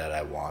quality that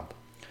I want.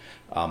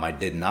 I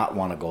did not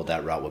want to go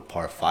that route with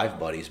Par 5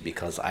 Buddies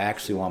because I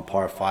actually want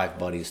Par 5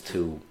 Buddies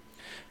to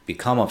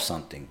become of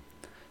something.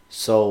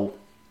 So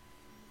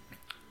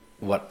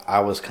what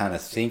I was kind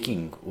of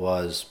thinking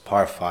was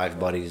Par 5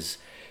 Buddies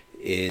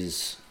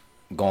is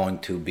going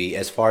to be,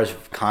 as far as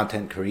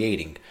content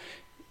creating,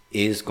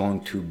 is going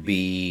to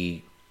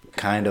be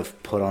kind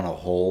of put on a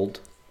hold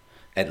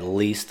at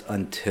least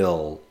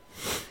until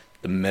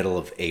the middle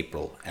of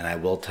April. And I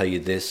will tell you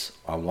this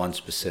on one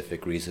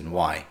specific reason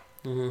why.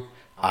 Mm-hmm.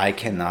 I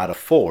cannot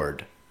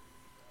afford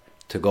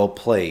to go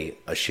play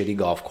a shitty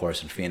golf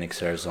course in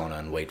Phoenix, Arizona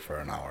and wait for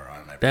an hour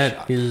on every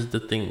shot. That is the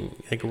thing.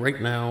 Like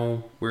right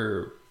now,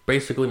 we're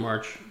basically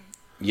March.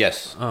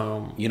 Yes.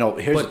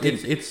 Here's but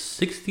it's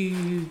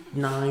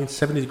 69,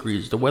 70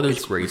 degrees. The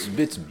weather's great.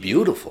 It's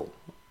beautiful.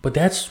 But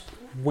that's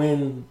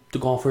when the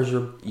golfers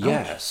are out.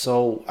 Yeah,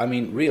 so,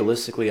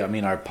 realistically,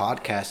 our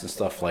podcast and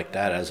stuff like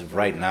that, as of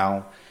right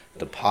now,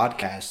 the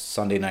podcast,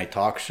 Sunday Night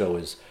Talk Show,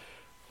 is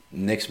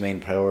Nick's main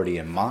priority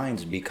and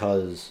mine's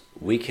because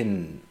we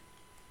can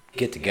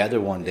get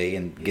together one day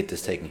and get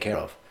this taken care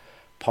of.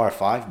 Par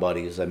 5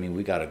 Buddies,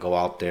 we got to go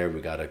out there, we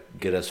got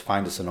to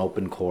find us an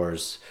open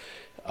course,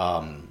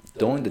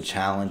 doing the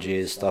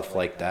challenges, stuff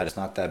like that. It's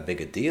not that big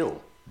a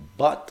deal,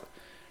 but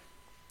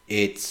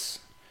it's...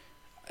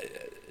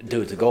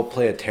 Dude, to go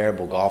play a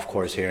terrible golf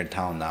course here in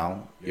town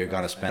now, you're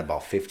going to spend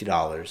about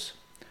 $50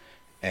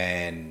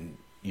 and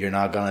you're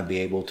not going to be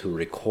able to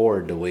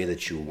record the way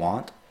that you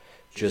want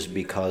just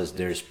because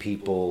there's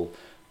people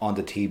on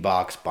the tee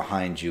box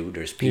behind you.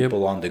 There's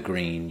people on the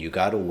green. You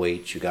got to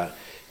wait.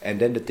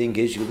 And then the thing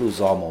is, you lose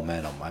all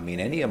momentum.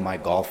 Any of my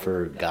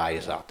golfer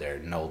guys out there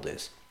know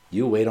this.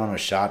 You wait on a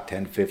shot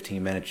 10,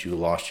 15 minutes, you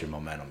lost your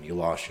momentum. You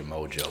lost your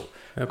mojo.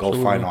 Absolutely.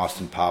 Go find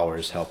Austin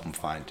Powers, help him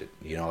find it.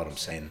 You know what I'm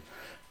saying?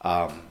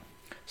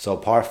 So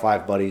Par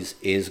 5 Buddies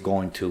is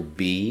going to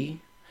be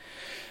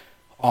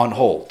on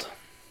hold,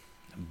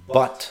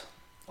 but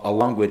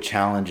along with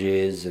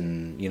challenges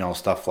and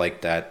stuff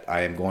like that,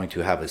 I am going to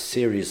have a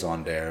series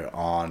on there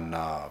on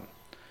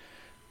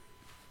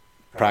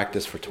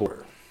practice for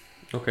tour.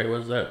 Okay,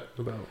 what's that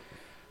about?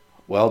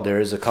 Well,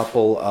 there's a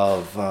couple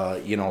of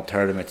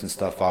tournaments and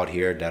stuff out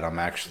here that I'm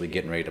actually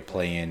getting ready to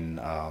play in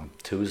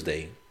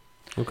Tuesday.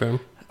 Okay.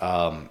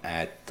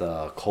 At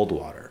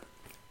Coldwater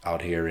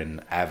out here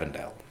in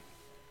Avondale.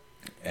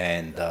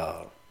 And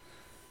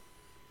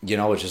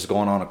it's just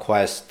going on a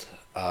quest,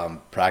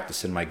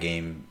 practicing my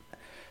game,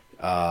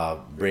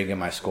 bringing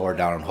my score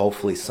down, and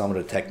hopefully some of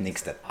the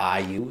techniques that I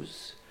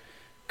use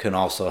can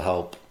also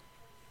help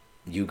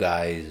you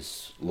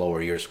guys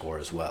lower your score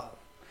as well.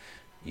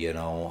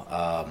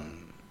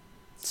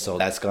 So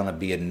that's gonna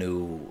be a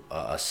new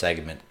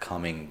segment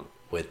coming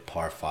with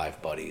Par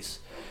 5 Buddies,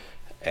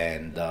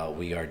 and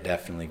we are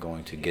definitely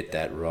going to get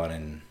that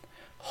running.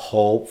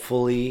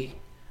 Hopefully,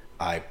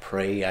 I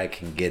pray I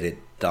can get it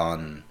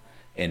done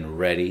and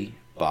ready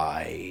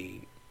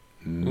by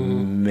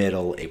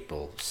middle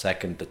April,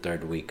 second to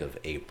third week of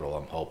April.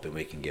 I'm hoping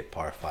we can get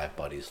Par 5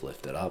 Buddies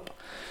lifted up.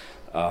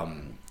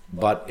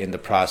 But in the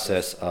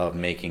process of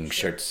making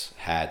shirts,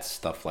 hats,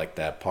 stuff like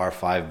that, Par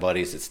 5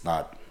 Buddies, it's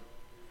not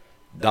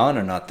done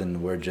or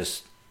nothing. We're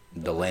just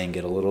delaying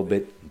it a little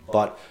bit.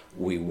 But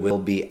we will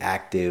be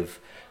active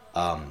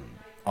on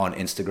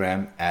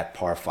Instagram at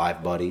Par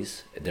 5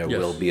 Buddies. There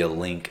will be a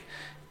link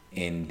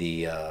in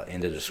the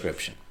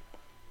description.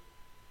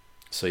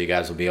 So you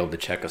guys will be able to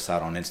check us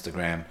out on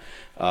Instagram.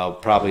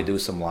 Probably do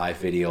some live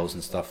videos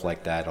and stuff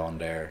like that on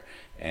there.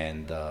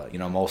 And,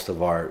 most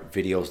of our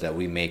videos that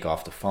we make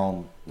off the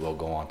phone will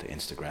go onto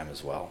Instagram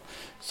as well.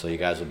 So you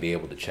guys will be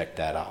able to check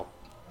that out.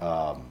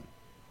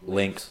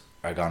 Links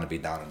are going to be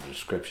down in the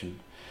description.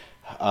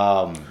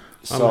 I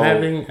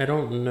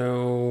don't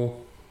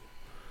know.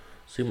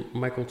 See,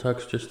 Michael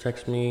Tux just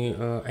texted me.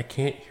 I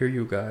can't hear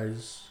you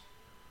guys.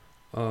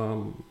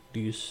 Do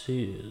you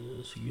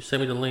see? So you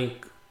sent me the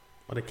link,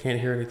 but I can't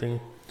hear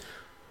anything.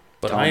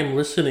 But I am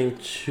listening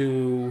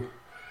to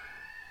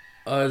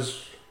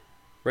us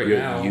right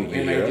now,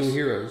 and I do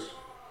hear us.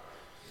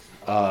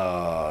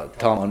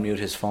 Tell him unmute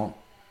his phone.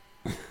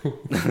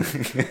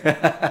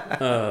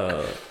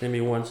 Give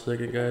me 1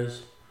 second,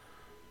 guys.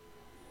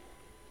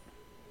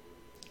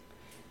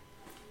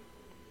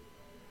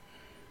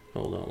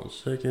 Hold on 1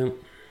 second.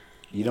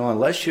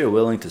 Unless you're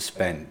willing to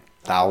spend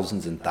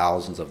thousands and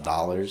thousands of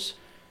dollars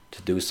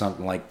to do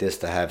something like this,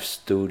 to have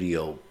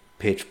studio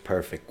pitch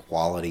perfect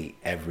quality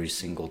every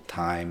single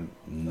time,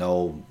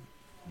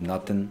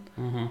 nothing.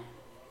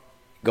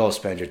 Go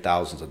spend your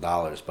thousands of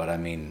dollars. But I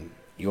mean,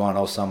 you want to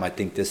know something? I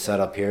think this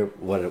setup here,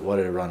 what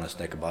did it run us,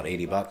 Nick? About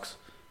 $80?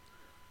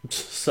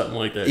 Something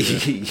like that.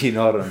 Yeah. You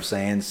know what I'm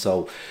saying?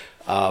 So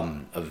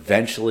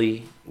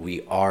eventually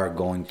we are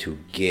going to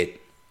get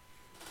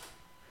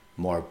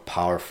more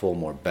powerful,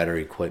 more better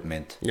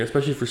equipment. Yeah,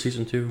 especially for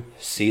season 2.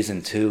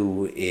 Season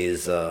 2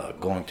 is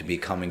going to be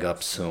coming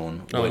up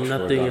soon. Oh,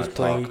 nothing is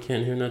playing. You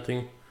can't hear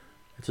nothing.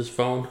 It's his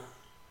phone.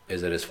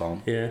 Is it his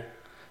phone? Yeah.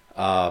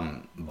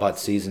 But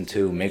season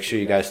 2, make sure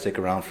you guys stick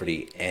around for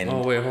the end.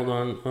 Oh wait, hold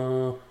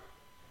on.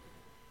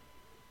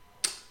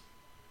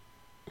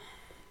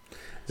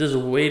 This is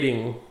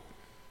waiting.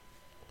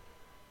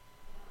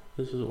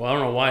 I don't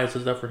know why it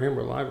says that for him.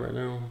 We're live right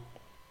now.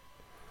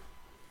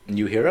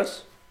 You hear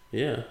us?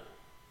 Yeah.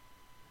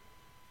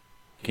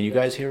 Can you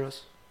guys hear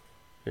us?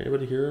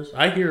 Anybody hear us?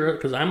 I hear it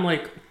because I'm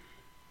like,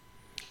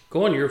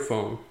 go on your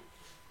phone.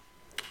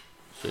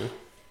 See.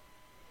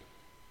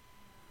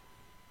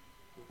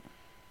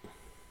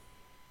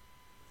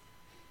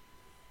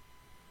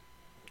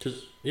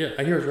 Yeah,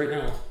 I hear us right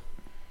now. Did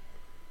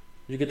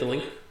you get the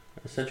link?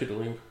 I sent you the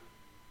link.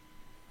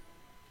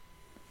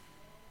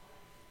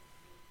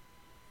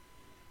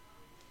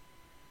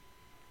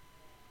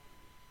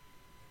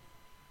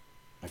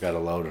 I got to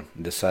load.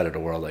 This side of the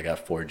world, I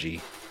got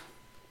 4G.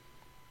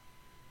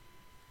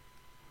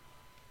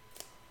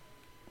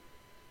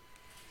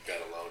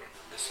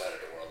 This side of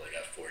the world, I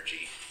got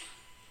 4G.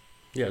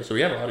 Yeah, so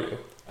we have audio.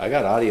 I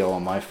got audio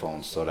on my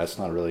phone, so that's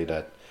not really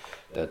that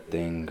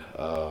thing.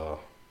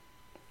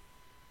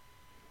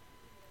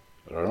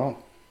 I don't know.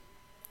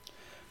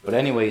 But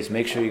anyways,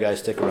 make sure you guys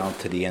stick around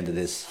to the end of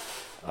this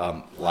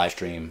live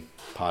stream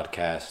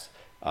podcast,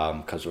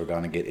 because we're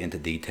going to get into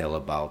detail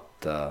about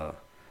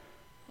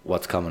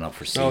what's coming up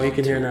for season 2. Oh, he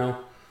can hear now.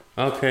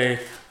 Okay.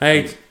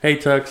 Hey,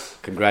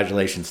 Tux.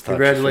 Congratulations, Tux.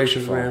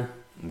 Congratulations, man.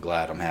 I'm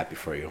glad. I'm happy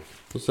for you.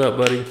 What's up,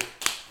 buddy?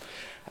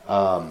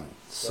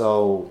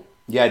 So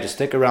yeah, just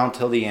stick around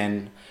till the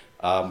end.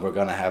 We're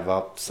gonna have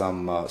up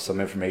some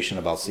information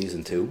about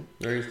season 2.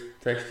 He's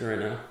texting right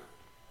now.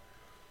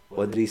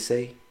 What did he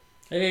say?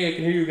 Hey, I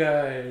can hear you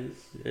guys.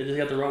 I just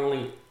got the wrong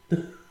link.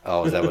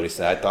 Oh, is that what he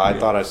said? I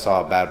thought I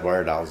saw a bad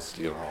word. I was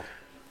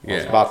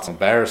about to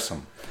embarrass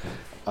him.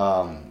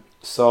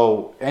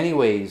 So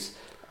anyways,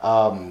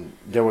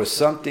 there was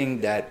something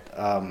that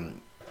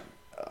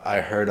I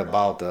heard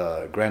about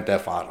Grand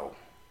Theft Auto,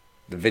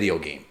 the video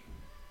game.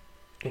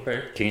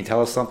 Okay. Can you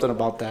tell us something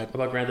about that?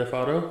 About Grand Theft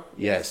Auto?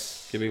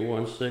 Yes. Give me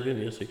 1 second.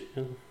 Yes, I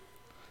can.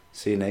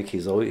 See, Nick,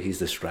 he's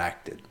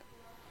distracted.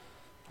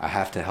 I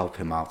have to help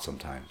him out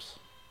sometimes.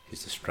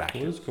 He's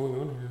distracted. What is going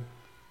on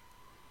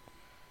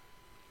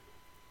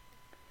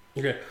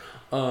here?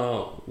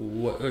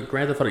 Okay.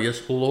 Grand Theft Auto.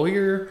 Yes,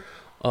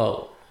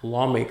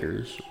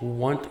 lawmakers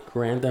want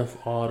Grand Theft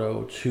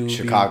Auto to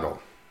Chicago.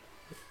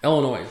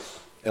 Illinois,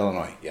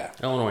 yeah.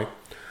 Illinois.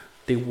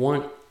 They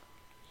want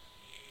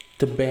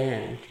to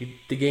ban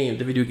the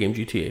video game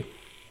GTA.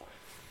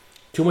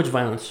 Too much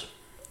violence.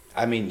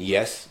 I mean,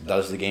 yes,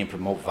 does the game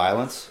promote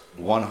violence?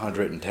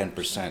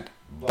 110%.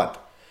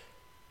 But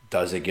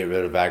does it get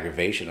rid of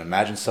aggravation?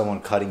 Imagine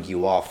someone cutting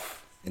you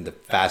off in the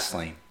fast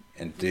lane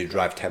and you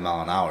drive 10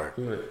 mile an hour.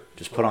 Right.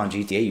 Just put on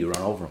GTA, you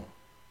run over them.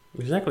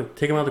 Exactly.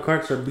 Take them out of the car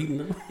and start beating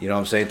them. You know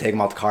what I'm saying? Take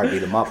them out the car, beat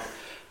them up.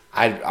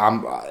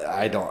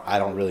 I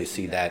don't really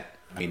see that.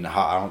 I mean,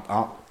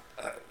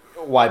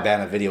 why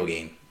ban a video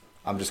game?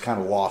 I'm just kind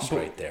of lost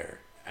right there.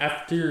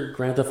 After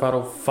Grand Theft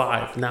Auto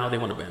 5, now they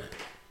want to ban it.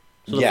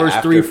 So the Yeah, first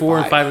after 3, 4,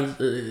 and 5. 5,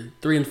 and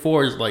 3 and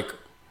 4 is like,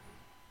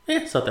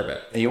 it's not that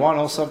bad. And you want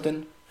to know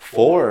something?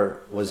 4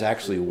 was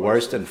actually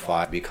worse than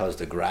 5 because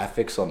the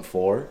graphics on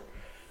 4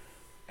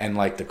 and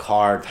like the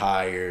car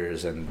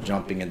tires and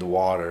jumping in the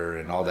water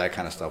and all that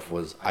kind of stuff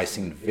was, I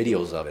seen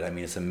videos of it. I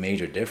mean, it's a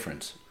major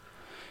difference.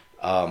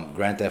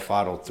 Grand Theft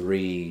Auto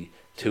 3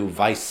 to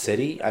Vice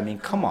City. I mean,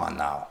 come on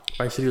now.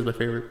 Vice City was my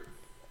favorite.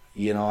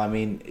 You know, I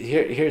mean,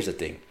 here's the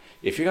thing.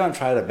 If you're going to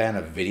try to ban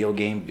a video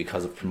game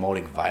because of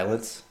promoting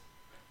violence,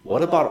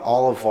 what about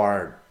all of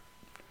our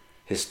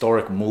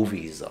historic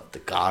movies of The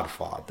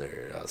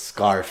Godfather,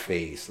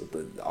 Scarface?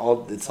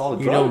 It's all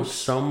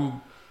drugs. You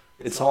know,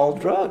 It's all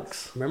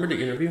drugs. remember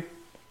the interview?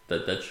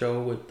 That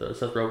show with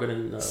Seth Rogen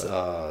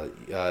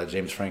and...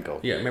 James Franco.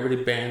 yeah, remember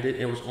they banned it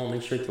and it was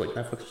only straight to like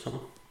Netflix or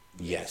something?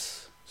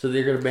 Yes. So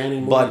they're going to ban any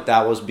movie? But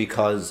that was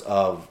because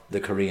of the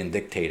Korean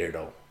dictator,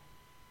 though.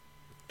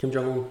 Kim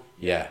Jong-un?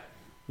 Yeah.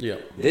 Yeah.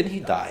 Didn't he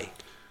die?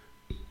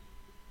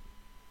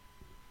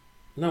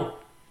 No.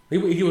 He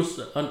was...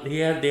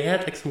 they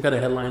had like some kind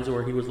of headlines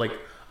where he was like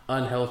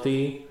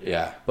unhealthy,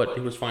 Yeah. but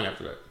he was fine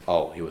after that.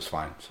 Oh, he was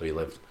fine. So he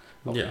lived.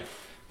 Okay. Yeah.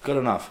 Good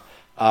enough.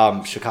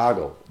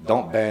 Chicago,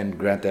 don't ban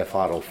Grand Theft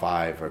Auto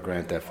 5 or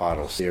Grand Theft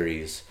Auto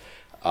series.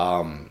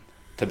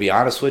 To be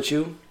honest with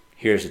you,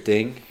 here's the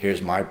thing.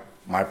 Here's my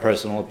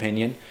personal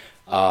opinion.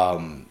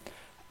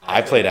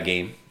 I play that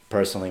game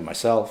personally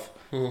myself.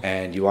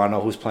 And you want to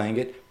know who's playing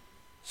it?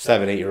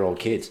 7, 8-year-old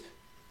kids.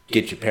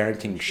 Get your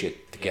parenting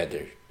shit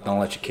together. Don't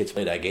let your kids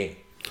play that game.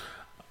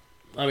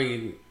 I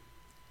mean,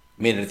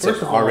 It's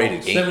first an of all,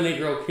 R-rated game. 7,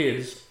 8-year-old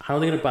kids, how are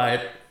they going to buy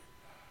it?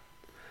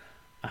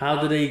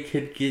 How do they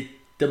could get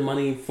the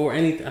money for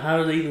anything? How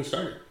do they even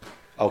start it?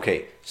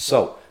 Okay,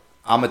 so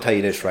I'm going to tell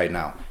you this right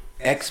now.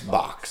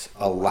 Xbox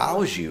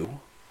allows you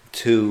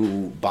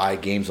to buy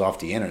games off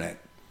the internet.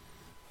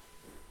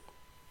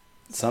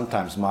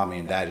 Sometimes mommy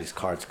and daddy's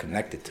card's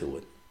connected to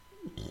it.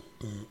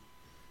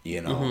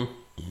 You know?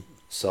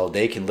 So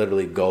they can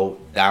literally go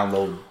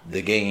download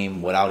the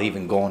game without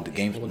even going to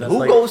GameStop. Well,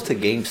 Who goes to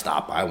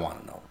GameStop? I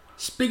want to know.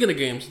 Speaking of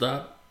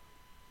GameStop,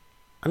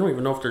 I don't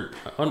even know if they're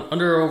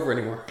under or over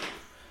anymore.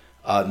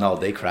 No,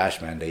 they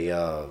crashed, man. They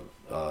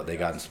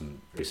got in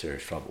some pretty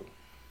serious trouble.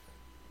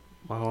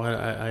 Wow,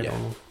 I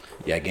don't know.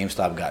 Yeah,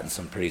 GameStop got in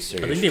some pretty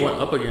serious I think they trouble.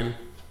 went up again.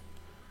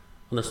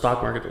 On the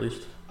stock market, at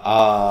least.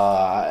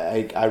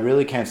 I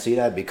really can't see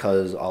that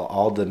because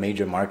all the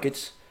major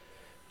markets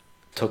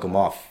took them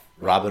off.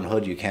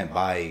 Robinhood, you can't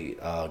buy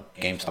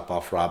GameStop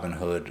off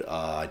Robinhood.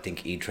 I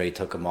think E-Trade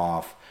took them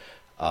off.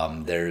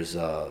 There's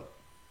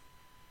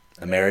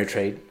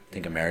Ameritrade. I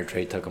think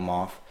Ameritrade took them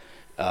off.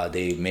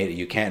 They made it.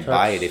 You can't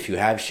buy it if you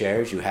have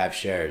shares. You have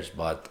shares,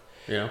 but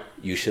Yeah.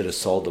 you should have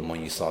sold them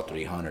when you saw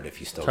 300 if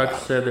you still Tux got them.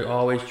 said they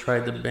always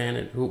tried to ban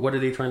it. What are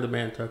they trying to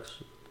ban,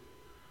 Tux?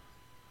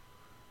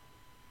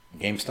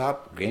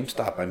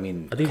 GameStop. I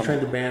mean, I think come they're trying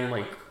on. to ban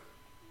like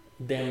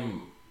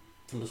them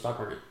from the stock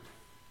market.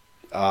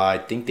 I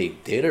think they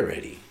did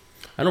already.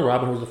 I know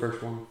Robinhood was the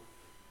first one,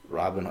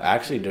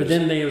 Actually, but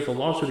then there was a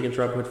lawsuit against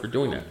Robinhood for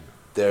doing that.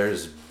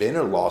 there's been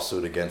a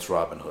lawsuit against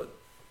Robinhood.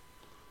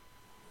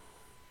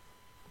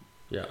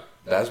 Yeah.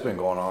 That's been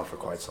going on for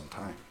quite some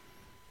time.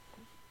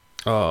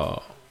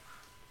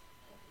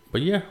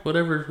 But yeah,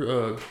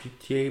 whatever.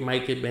 GTA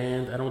might get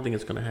banned. I don't think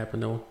it's gonna happen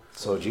though.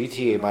 So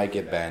GTA might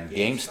get banned.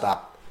 GameStop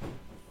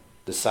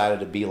decided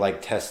to be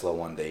like Tesla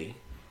one day.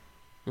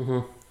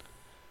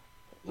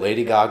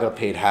 Lady Gaga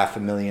paid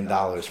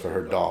 $500,000 for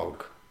her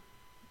dog.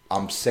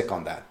 I'm sick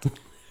on that.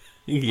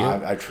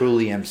 Yeah. I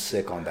truly am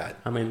sick on that.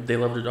 I mean, they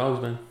love their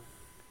dogs, man.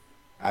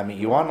 I mean,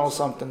 you want to know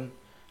something?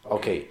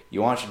 Okay,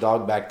 you want your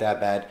dog back that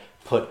bad?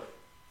 Put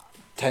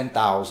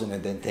 $10,000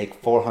 and then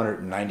take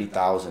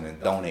 $490,000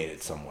 and donate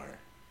it somewhere.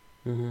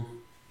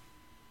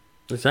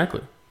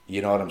 Exactly.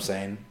 You know what I'm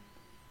saying?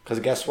 Because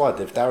guess what?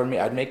 If that were me,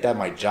 I'd make that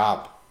my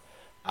job.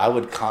 I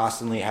would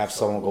constantly have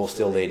someone go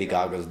steal Lady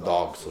Gaga's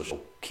dog so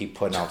she'll keep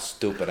putting out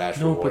stupid ass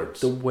No, but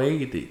rewards. the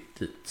way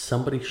that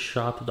somebody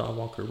shot the dog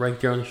walker right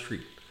there on the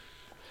street.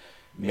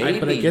 Maybe.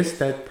 But I guess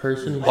that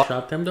person who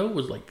shot them though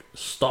was like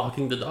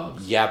stalking the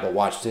dogs. Yeah, but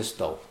watch this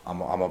though. I'm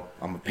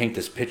gonna paint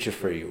this picture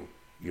for you.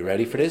 You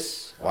ready for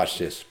this? Watch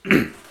this.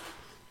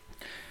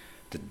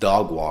 The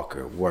dog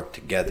walker worked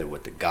together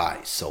with the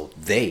guy, so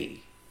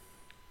they,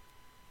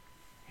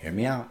 hear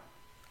me out,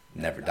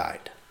 never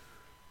died.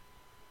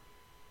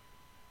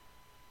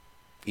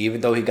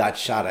 Even though he got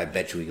shot, I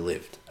bet you he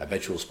lived. I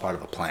bet you it was part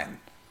of a plan.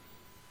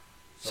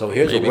 So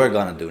here's Maybe. what we're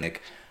gonna do,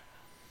 Nick.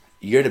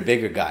 You're the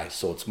bigger guy,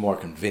 so it's more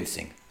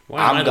convincing.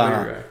 Why am I the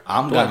bigger guy?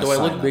 I'm Do gonna I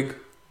sign look up. big?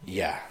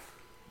 Yeah,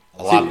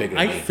 a lot bigger.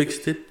 I than me.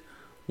 fixed it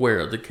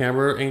where the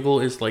camera angle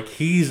is like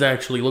he's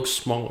actually looks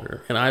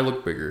smaller and I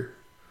look bigger.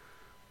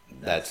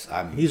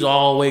 He's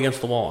all the way against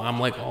the wall. I'm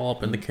like all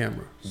up in the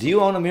camera. Do you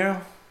own a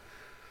mirror?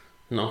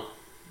 No.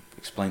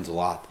 Explains a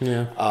lot.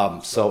 Yeah.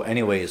 So,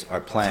 anyways,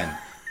 our plan: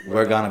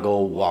 we're gonna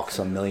go walk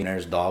some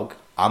millionaire's dog.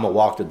 I'm gonna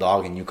walk the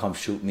dog, and you come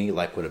shoot me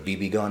like with a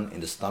BB gun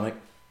in the stomach.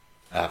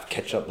 I have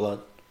ketchup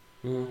blood,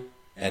 and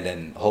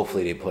then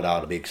hopefully they put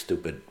out a big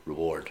stupid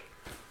reward.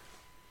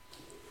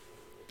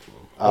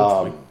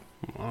 Hopefully.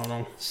 I don't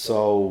know.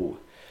 So,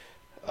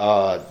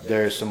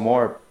 there's some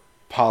more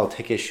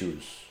politic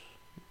issues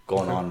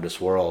going on in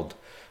this world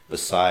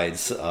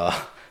besides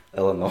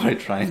Illinois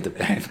trying to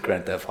ban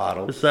Grand Theft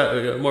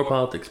Auto. More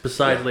politics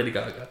besides Lady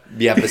Gaga.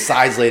 Yeah,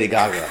 besides Lady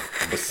Gaga.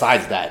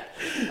 Besides that.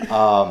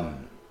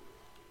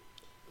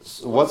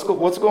 So what's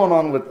going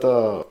on with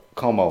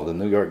Cuomo, the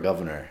New York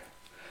governor?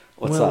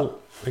 What's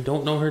up? I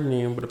don't know her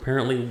name, but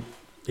apparently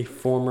a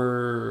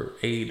former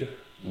aide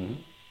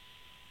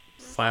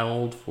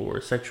filed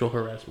for sexual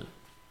harassment.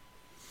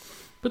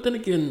 But then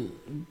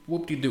again,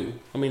 what do you do?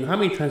 I mean, how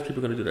many times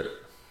people are going to do that?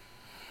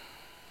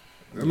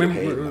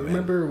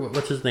 Remember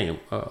what's his name?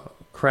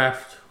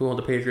 Kraft, who owned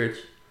the Patriots.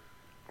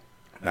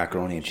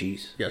 Macaroni and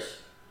cheese? Yes.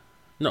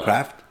 No.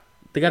 Kraft?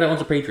 The guy that owns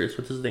the Patriots,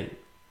 what's his name?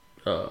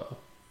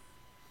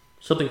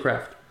 Something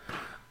Kraft.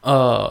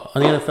 On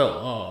the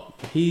NFL,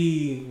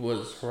 he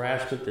was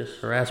harassment this,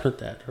 harassment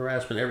that,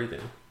 harassment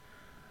everything.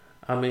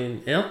 I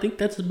mean, I don't think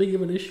that's as big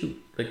of an issue.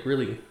 Like,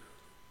 really.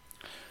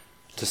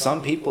 To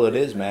some people it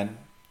is, man.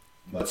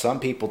 But some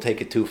people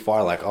take it too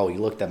far. Like, oh, you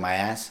looked at my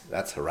ass?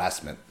 That's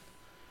harassment.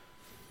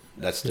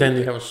 That's then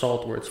you have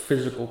assault where it's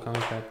physical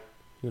contact.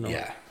 You know.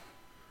 Yeah.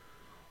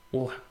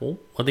 Well,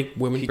 I think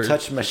women. He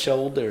touched my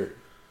shoulder.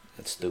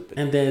 That's stupid.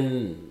 And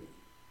then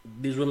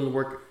these women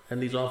work in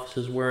these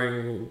offices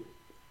wearing,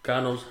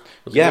 God knows.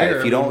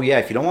 If you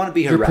don't want to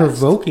be harassed, you're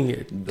provoking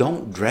it.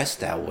 Don't dress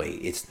that way.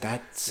 It's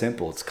that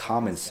simple. It's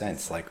common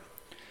sense. Like,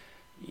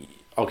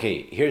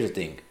 okay, here's the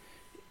thing: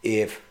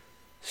 if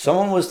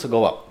someone was to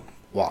go up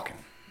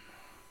walking,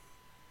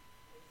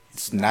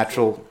 it's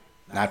natural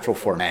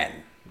for a man.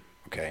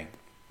 Okay.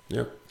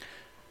 Yep.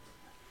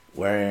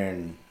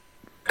 Wearing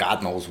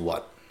God knows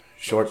what,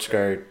 short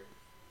skirt,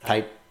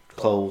 tight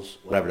clothes,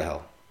 whatever the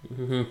hell.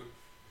 Mm-hmm.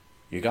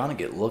 You're gonna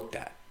get looked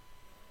at.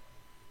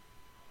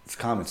 It's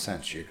common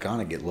sense. You're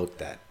gonna get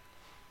looked at.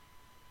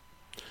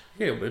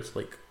 Yeah, but it's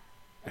like,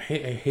 I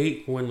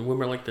hate when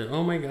women are like that.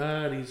 Oh my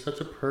God, he's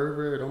such a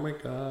pervert. Oh my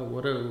God,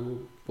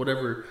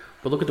 whatever.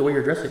 But look at the way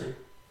you're dressing.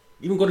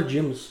 Even go to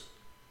gyms.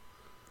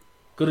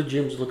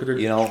 Look at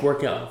their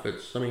workout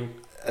outfits. I mean,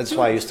 that's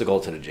why I used to go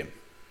to the gym.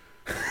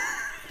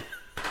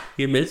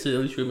 He admits it.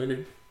 At least you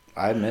admitted.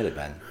 I admit it,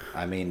 man.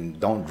 I mean,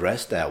 don't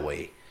dress that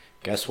way.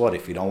 Guess what?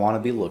 If you don't want to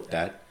be looked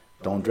at,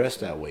 don't dress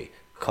that way.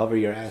 Cover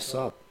your ass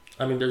up.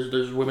 I mean,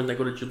 there's women that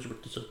go to gyms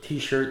with just a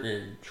t-shirt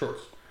and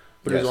shorts,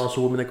 but there's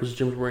also women that go to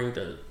gyms wearing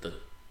the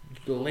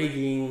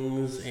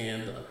leggings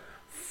and the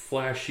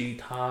flashy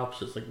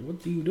tops. It's like,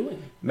 what are you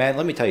doing? Man,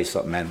 let me tell you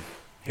something, man.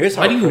 Here's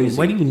how crazy.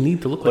 Why do you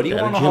need to look like that? But do you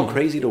want to know how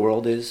crazy the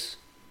world is?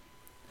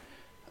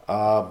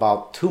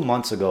 About 2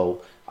 months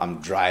ago, I'm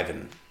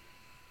driving.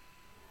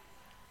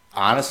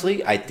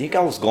 Honestly, I think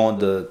I was going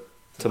to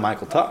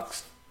Michael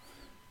Tuck's.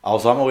 I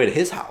was on my way to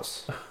his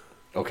house.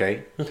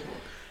 Okay?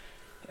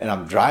 And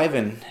I'm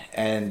driving,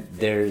 and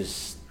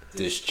there's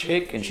this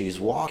chick, and she's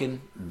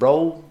walking.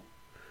 Bro,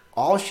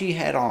 all she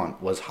had on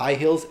was high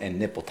heels and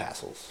nipple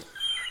tassels.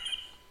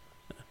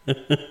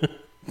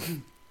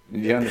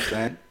 You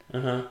understand?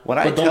 Uh-huh.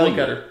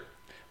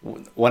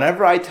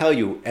 Whenever I tell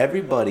you,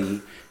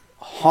 everybody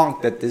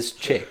honked at this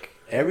chick.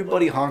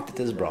 Everybody honked at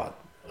this broad.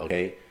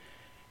 Okay?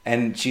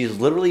 And she's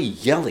literally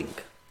yelling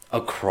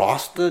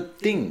across the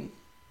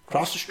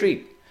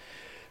street.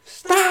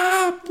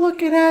 Stop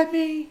looking at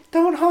me.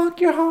 Don't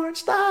honk your horn.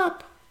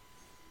 Stop.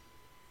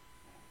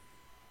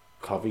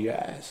 Cover your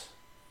ass.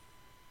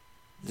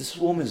 This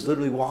woman's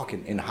literally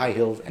walking in high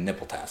heels and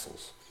nipple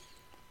tassels.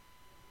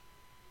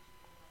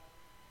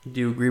 Do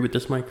you agree with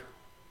this, Mike?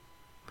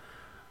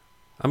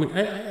 I mean,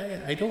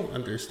 I don't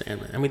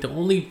understand that. I mean, the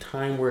only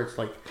time where it's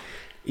like,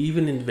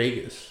 even in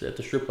Vegas at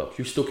the strip clubs,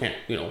 you still can't,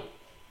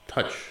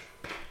 touch.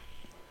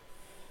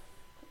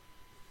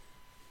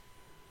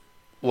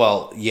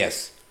 Well,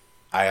 yes,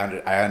 I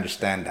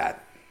understand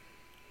that.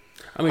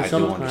 I mean,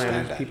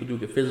 sometimes people do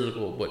get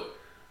physical, but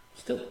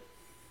still.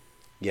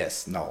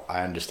 Yes, no,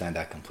 I understand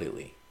that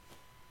completely.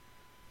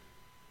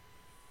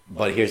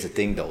 But here's the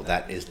thing, though.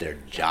 That is their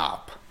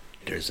job.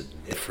 There's a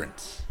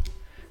difference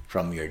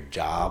from your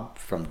job,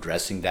 from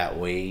dressing that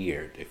way,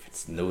 or if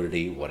it's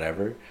nudity,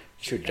 whatever.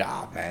 It's your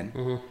job, man.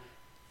 Mm-hmm.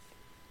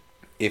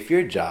 If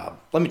your job...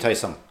 Let me tell you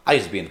something. I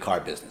used to be in the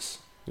car business.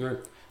 Right.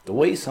 The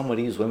way some of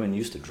these women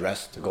used to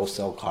dress to go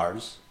sell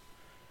cars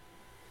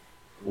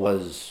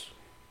was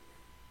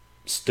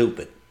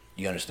stupid.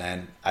 You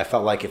understand? I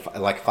felt like if I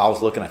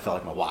was looking, I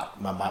felt like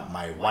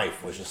my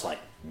wife was just like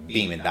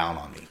beaming down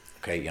on me.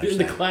 Okay, you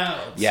understand? In the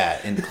clouds.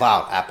 Yeah, in the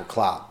cloud, Apple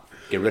cloud.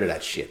 Get rid of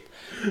that shit.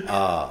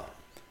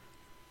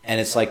 And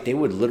it's like they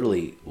would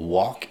literally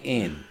walk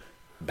in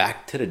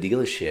back to the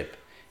dealership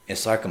and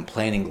start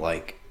complaining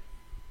like,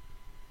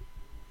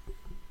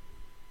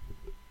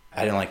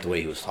 I didn't like the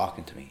way he was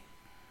talking to me.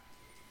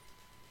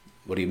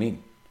 What do you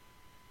mean?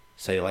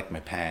 Said he liked my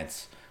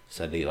pants.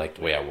 Said he liked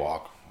the way I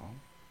walk. Well,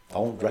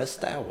 don't dress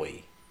that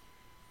way.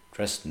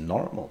 Dress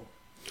normal.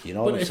 You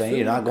know what I'm saying?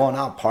 You're not going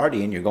out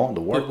partying. You're going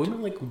to work. But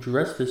women like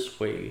dress this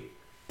way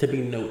to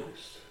be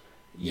noticed.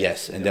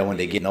 Yes, and then when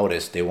they get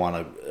noticed, they want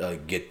to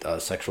get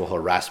sexual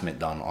harassment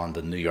done on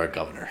the New York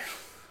governor.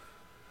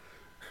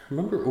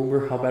 Remember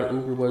Uber? How bad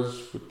Uber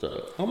was with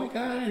the, oh my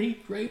God,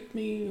 he raped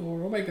me,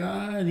 or oh my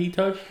God, he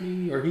touched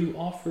me, or he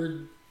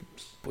offered.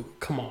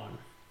 Come on.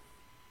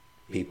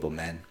 People,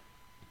 man.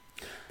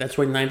 That's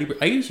why 90.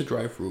 I used to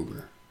drive for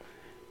Uber,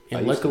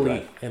 and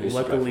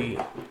luckily,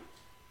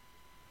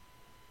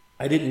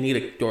 I didn't need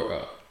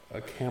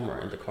a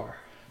camera in the car.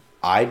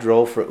 I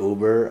drove for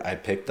Uber. I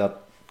picked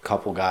up a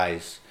couple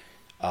guys.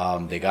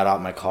 They got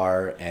out my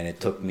car, and it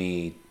took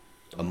me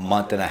a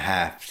month and a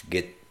half to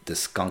get the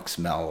skunk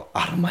smell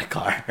out of my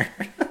car.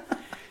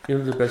 You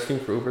know the best thing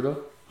for Uber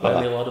though?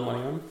 I made a lot of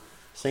money on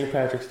St.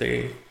 Patrick's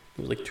Day. It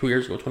was like 2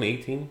 years ago,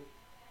 2018,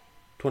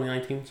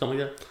 2019, something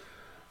like that.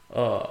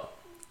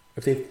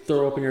 If they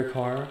throw up in your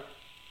car,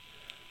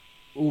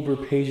 Uber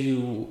pays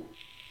you,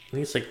 I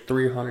think it's like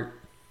 $300.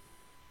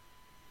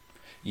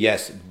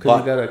 Yes, because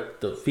you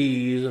got the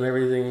fees and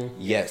everything.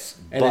 Yes,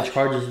 and it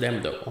charges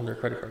them though on their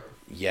credit card.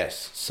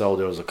 Yes, so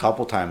there was a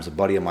couple times a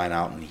buddy of mine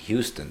out in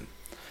Houston.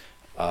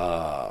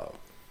 The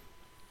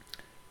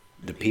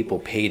people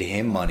paid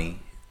him money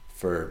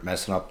for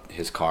messing up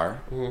his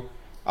car. Mm-hmm.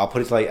 I'll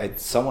put it like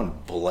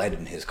someone bled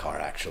in his car.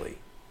 Actually,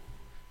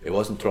 it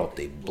wasn't throw up;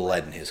 they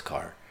bled in his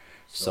car.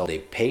 So they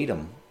paid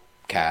him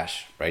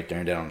cash right there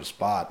and then on the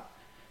spot,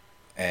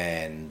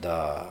 and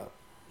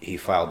he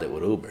filed it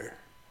with Uber.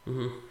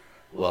 Mm-hmm.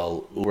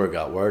 Well, Uber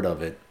got word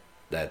of it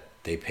that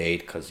they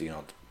paid because the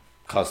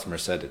customer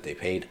said that they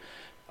paid,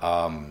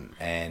 and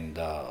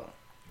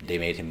they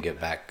made him give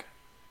back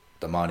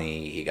the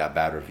money. He got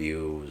bad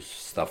reviews,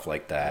 stuff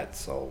like that.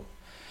 So,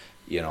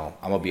 I'm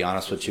gonna be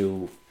honest with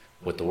you,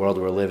 with the world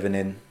we're living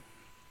in,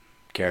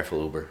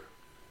 careful Uber.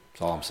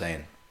 That's all I'm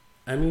saying.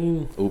 I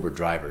mean, Uber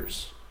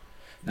drivers.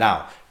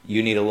 Now,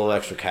 you need a little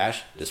extra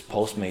cash. This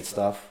Postmate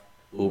stuff,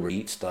 Uber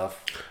Eats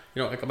stuff. I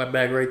got my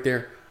bag right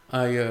there.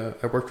 I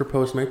worked for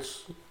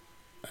Postmates.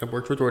 I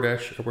worked for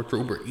DoorDash. I worked for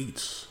Uber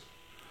Eats.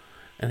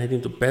 And I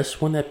think the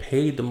best one that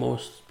paid the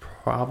most,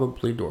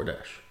 probably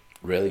DoorDash.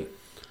 Really?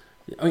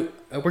 I mean,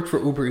 I worked for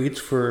Uber Eats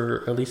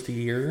for at least a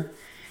year.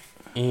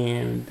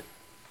 And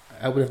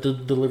I would have to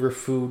deliver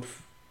food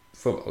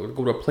go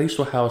to a place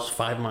to a house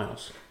 5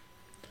 miles.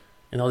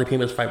 And all they paid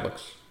me was $5.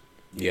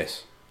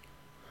 Yes.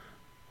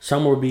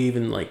 Some would be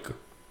even like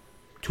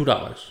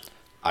 $2.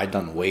 I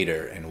done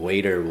Waiter, and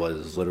Waiter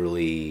was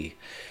literally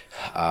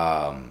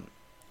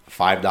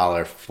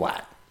 $5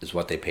 flat is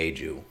what they paid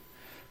you,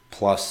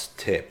 plus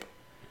tip.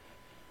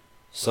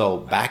 So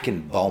back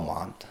in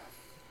Beaumont,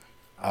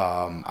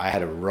 I had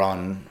to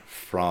run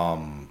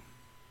from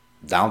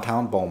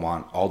downtown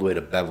Beaumont all the way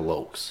to Bevel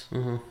Oaks.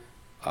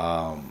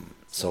 Mm-hmm.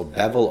 So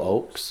Bevel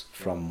Oaks,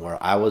 from where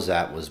I was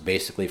at, was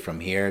basically from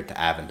here to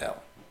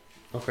Avondale.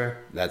 Okay.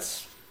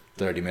 That's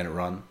 30-minute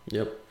run.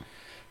 Yep.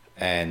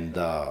 And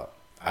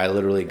I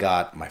literally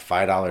got my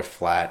 $5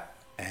 flat,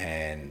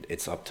 and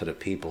it's up to the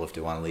people if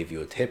they want to leave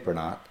you a tip or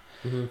not.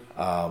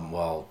 Mm-hmm.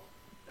 Well,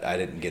 I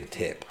didn't get a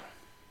tip.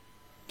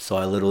 So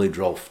I literally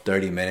drove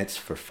 30 minutes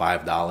for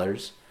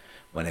 $5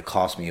 when it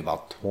cost me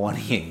about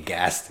 20 in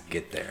gas to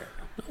get there.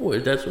 No,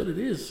 that's what it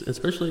is.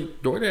 Especially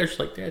DoorDash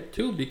like that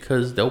too,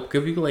 because they'll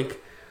give you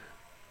like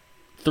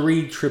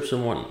 3 trips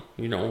in one,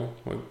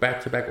 like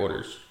back-to-back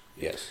orders.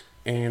 Yes.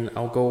 And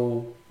I'll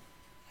go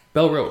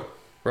Bell Road,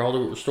 where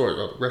all the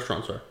stores,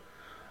 restaurants are.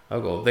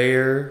 I'll go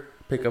there,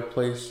 pick up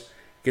place,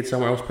 get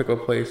somewhere else, pick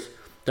up place.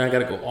 Then I got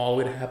to go all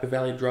the way to Happy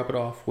Valley, drop it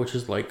off, which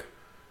is like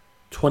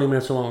 20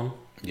 minutes alone.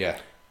 Yeah.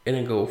 And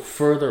then go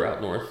further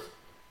out north,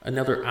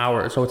 another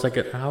hour. So it's like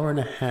an hour and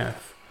a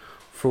half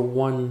for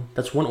one.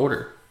 That's one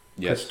order.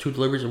 Yes. That's 2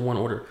 deliveries in one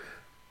order.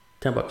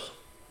 $10.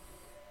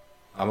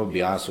 I'm going to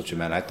be honest with you,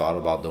 man. I thought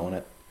about doing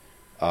it.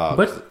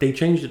 But they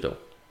changed it, though.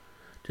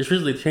 Just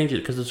recently changed it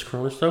because it's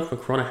Corona stuff. When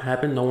Corona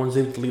happened, no one's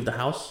able to leave the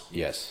house.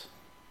 Yes.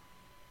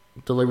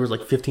 Delivers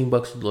like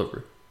 $15 to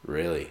deliver.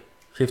 Really?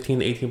 $15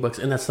 to $18,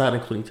 and that's not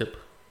including tip.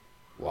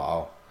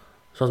 Wow.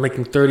 So I was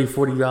making $30,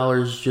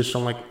 $40 just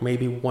on like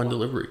maybe one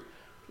delivery.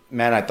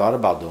 Man, I thought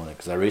about doing it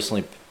because I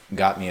recently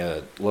got me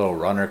a little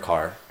runner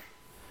car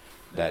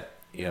that,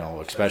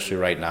 especially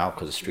right now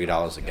because it's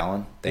 $3 a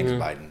gallon. Thanks,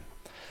 Biden.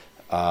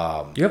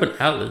 You have an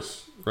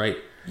Atlas, right?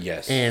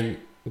 Yes. And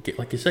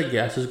like you said,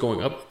 gas is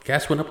going up.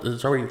 Gas went up.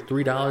 It's already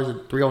 $3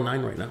 at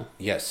 $3.09 right now.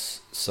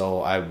 Yes.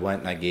 So I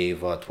went and I gave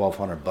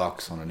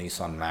 $1,200 on a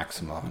Nissan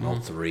Maxima,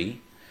 an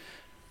 03.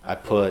 I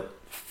put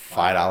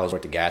 $5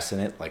 worth of gas in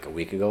it like a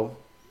week ago.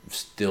 I'm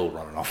still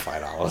running off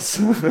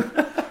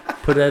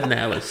 $5. Put that in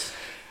Atlas.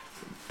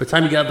 By the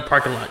time you get out of the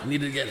parking lot, you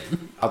need it again.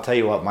 I'll tell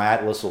you what, my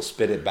Atlas will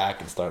spit it back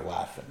and start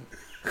laughing.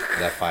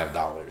 That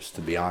 $5,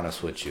 to be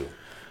honest with you.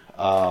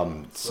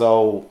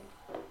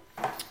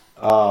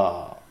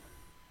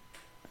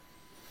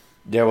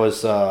 There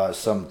was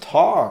some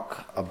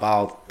talk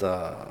about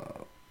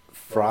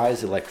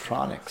Fry's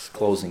Electronics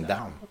closing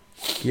down.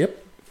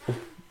 Yep.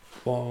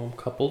 Well, a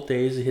couple of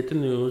days it hit the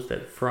news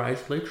that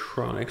Fry's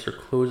Electronics are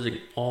closing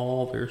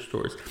all their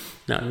stores.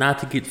 Now, not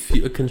to get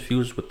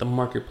confused with the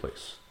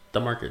marketplace. The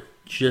market,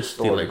 just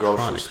the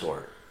electronics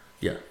store.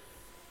 Yeah.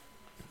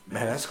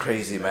 Man, that's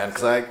crazy, man.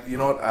 Because I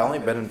only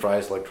been in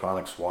Fry's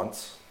Electronics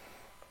once.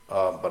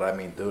 But I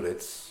mean, dude,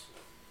 it's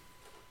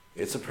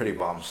a pretty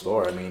bomb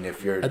store. I mean,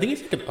 if you're... I think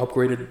it's like an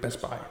upgraded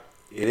Best Buy.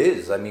 It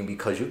is. I mean,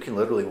 because you can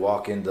literally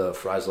walk into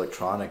Fry's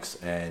Electronics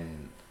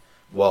and,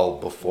 well,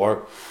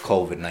 before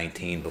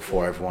COVID-19,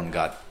 before everyone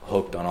got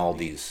hooked on all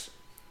these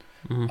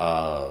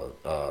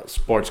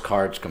sports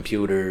cards,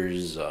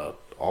 computers,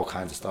 all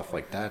kinds of stuff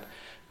like that,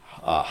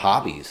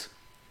 hobbies.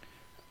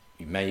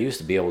 Man, you used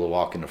to be able to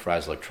walk into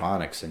Fry's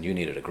Electronics and you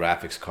needed a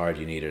graphics card,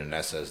 you needed an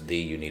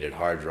SSD, you needed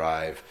hard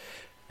drive,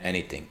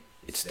 anything.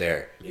 It's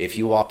there. If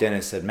you walked in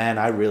and said, man,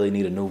 I really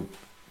need a new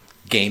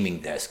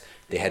gaming desk,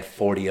 they had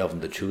 40 of them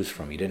to choose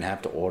from. You didn't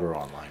have to order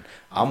online.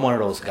 I'm one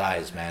of those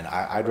guys, man.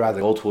 I'd rather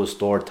go to a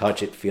store,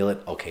 touch it, feel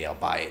it. Okay, I'll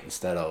buy it.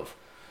 Instead of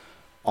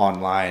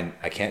online,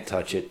 I can't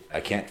touch it. I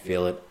can't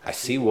feel it. I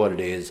see what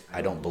it is.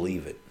 I don't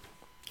believe it.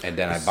 And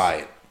then I buy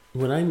it.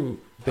 When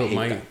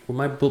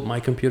I built my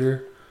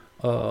computer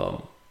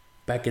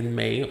back in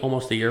May,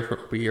 almost a year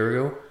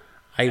ago,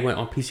 I went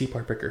on PC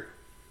Part Picker.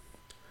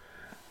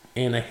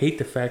 And I hate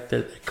the fact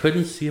that I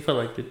couldn't see if I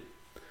liked it.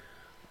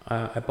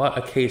 I bought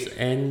a case,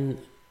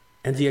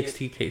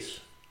 NZXT case.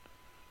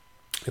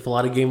 If a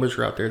lot of gamers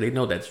are out there, they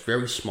know that's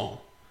very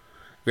small,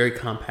 very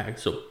compact.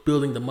 So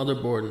building the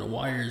motherboard and the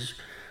wires,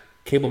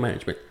 cable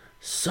management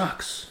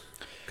sucks.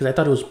 Because I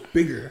thought it was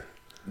bigger.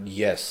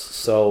 Yes.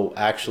 So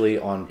actually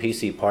on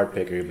PC Part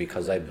Picker,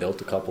 because I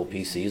built a couple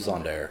PCs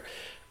on there,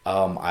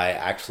 I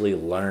actually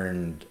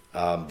learned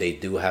they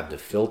do have the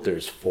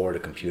filters for the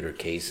computer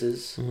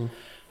cases.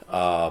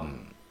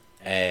 And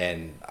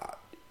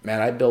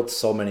man, I built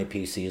so many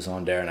PCs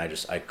on there, and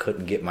I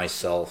couldn't get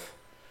myself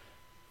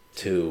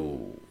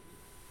to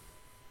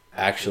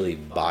actually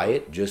buy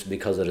it, just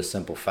because of the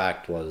simple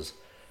fact was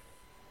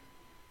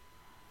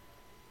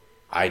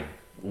I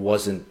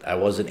wasn't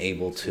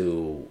able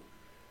to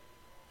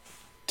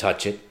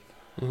touch it,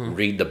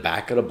 read the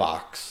back of the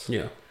box,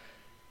 and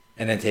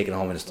then take it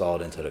home and install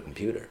it into the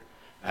computer.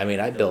 I mean,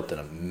 I built an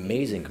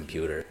amazing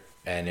computer,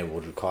 and it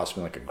would cost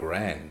me like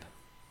 $1,000,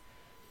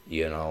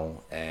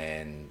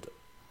 and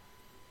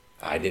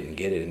I didn't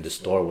get it in the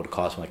store. It would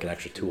cost me like an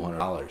extra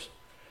 $200.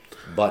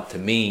 But to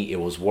me, it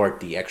was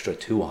worth the extra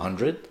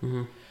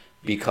 $200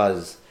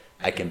 because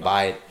I can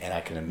buy it and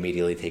I can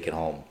immediately take it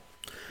home,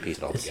 piece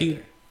it all together. See,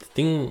 the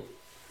thing,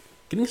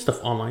 getting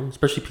stuff online,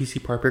 especially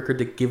PC Part Picker,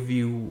 they give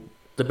you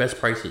the best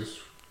prices.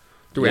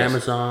 Through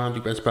Amazon,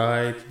 through Best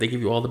Buy, they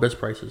give you all the best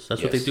prices.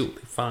 That's what they do.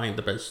 They find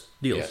the best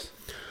deals.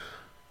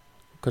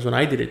 Because when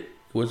I did it,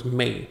 it was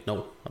May.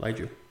 No, I lied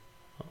you.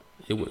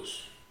 It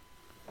was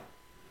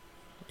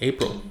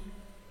April.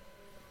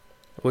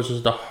 It was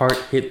just the hard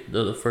hit,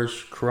 the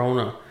first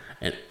Corona,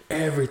 and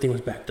everything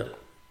was backed up.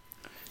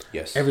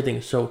 Yes.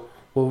 Everything. So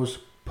what was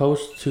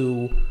supposed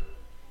to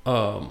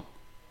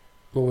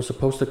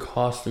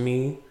cost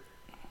me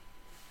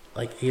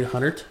like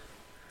 $800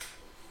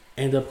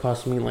 ended up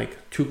costing me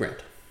like $2,000.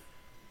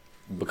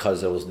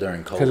 Because it was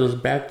during COVID. Because it was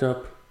backed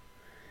up,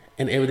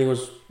 and everything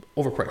was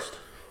overpriced.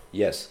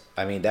 Yes,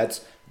 I mean that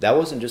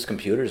wasn't just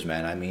computers,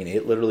 man. I mean,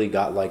 it literally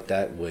got like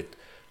that with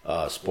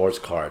sports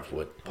cards,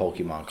 with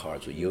Pokemon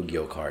cards, with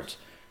Yu-Gi-Oh cards.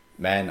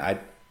 Man,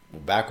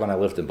 back when I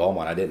lived in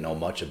Beaumont, I didn't know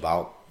much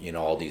about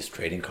all these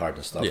trading cards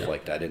and stuff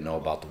like that. I didn't know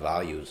about the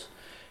values,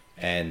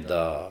 and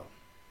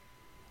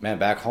man,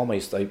 back home I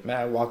used to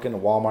I walk into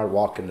Walmart,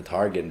 walk into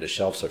Target, and the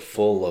shelves are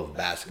full of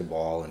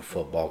basketball and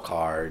football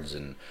cards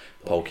and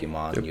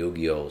Pokemon and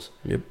Yu-Gi-Ohs.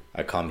 Yep.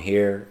 I come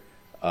here,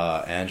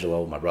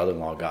 Angelo, my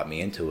brother-in-law, got me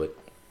into it.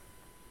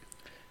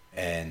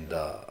 And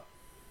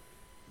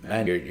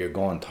man, you're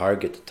going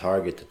Target to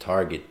Target to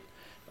Target,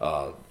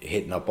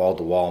 hitting up all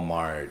the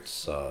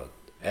Walmarts,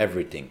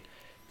 everything,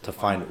 to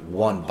find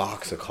one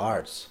box of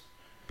cards.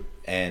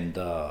 And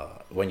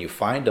when you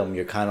find them,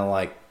 you're kind of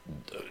like,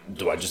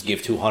 do I just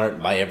give $200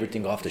 and buy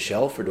everything off the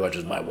shelf, or do I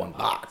just buy one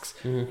box?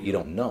 You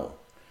don't know,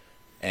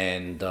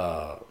 and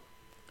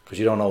because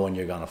you don't know when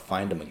you're gonna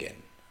find them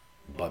again.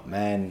 But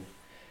man,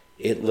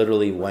 it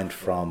literally went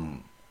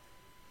from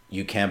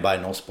you can't buy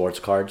no sports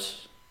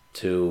cards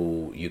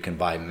to you can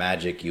buy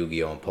Magic,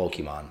 Yu-Gi-Oh, and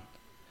Pokemon.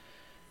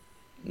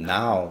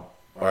 Now,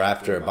 or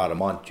after about a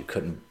month, you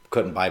couldn't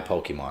buy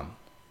Pokemon,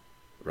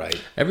 right?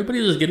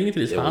 Everybody was getting into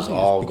these hobbies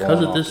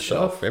because of this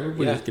stuff.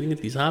 Everybody was getting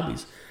into these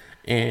hobbies,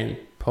 and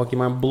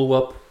Pokemon blew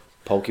up.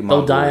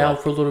 They'll die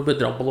out for a little bit,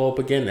 they'll blow up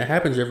again. It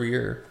happens every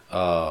year.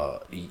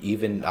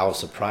 Even I was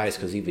surprised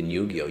because even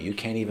Yu-Gi-Oh, you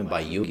can't even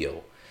buy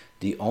Yu-Gi-Oh.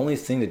 the only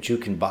thing that you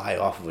can buy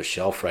off of a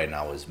shelf right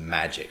now is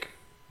Magic,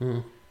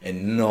 and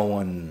no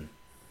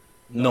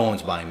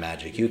one's buying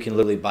Magic. You can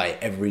literally buy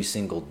every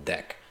single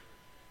deck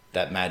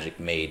that Magic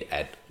made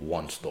at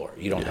one store.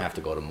 You don't have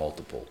to go to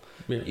multiple.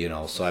 Yeah. You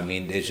know, so I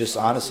mean, it's just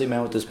honestly,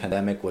 man, with this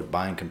pandemic, with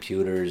buying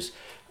computers,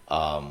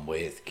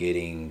 with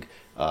getting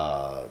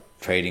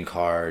trading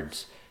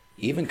cards,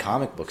 even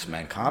comic books,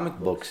 man. Comic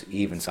books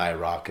even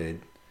skyrocketed.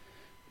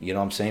 You know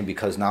what I'm saying?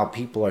 Because now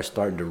people are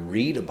starting to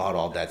read about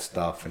all that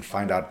stuff and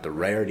find out the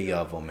rarity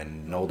of them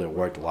and know they're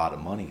worth a lot of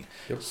money.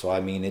 Yep. So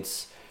I mean,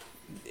 it's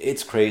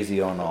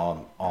crazy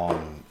on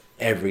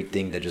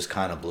everything that just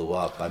kind of blew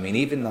up. I mean,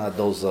 even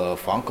those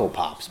Funko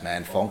Pops,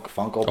 man.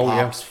 Funko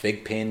Pops,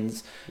 Fig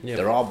Pins,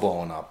 they're all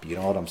blowing up. You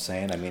know what I'm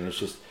saying? I mean,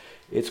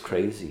 it's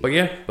crazy. But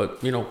yeah,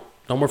 but you know,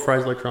 no more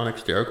Fry's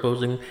Electronics. They are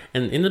closing,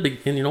 and in the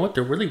beginning, you know what?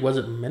 There really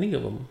wasn't many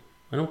of them.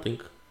 I don't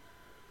think.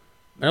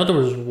 I know there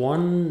was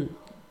one.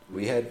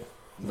 We had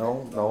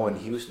no in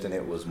Houston.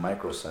 It was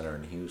Micro Center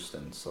in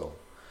Houston. So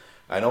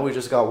I know we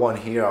just got one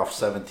here off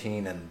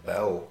 17 and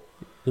Bell.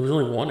 There was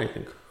only one, I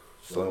think.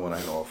 It's the only one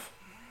I know of.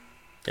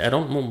 Yeah, I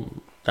don't know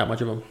that much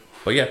of them,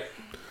 but yeah,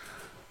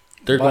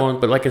 they're going.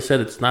 But like I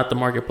said, it's not the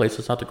marketplace.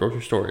 It's not the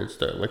grocery store. It's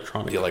the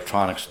electronics. The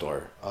electronics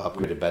store,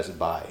 upgraded Best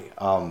Buy.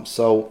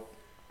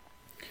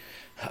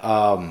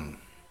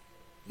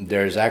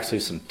 There's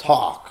actually some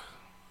talk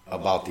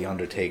about The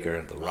Undertaker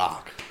and The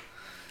Rock.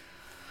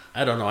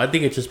 I don't know. I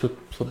think it's just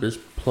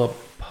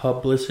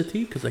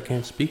publicity because I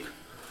can't speak.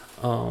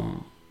 The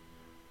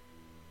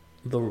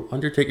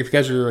Undertaker. If you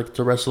guys are like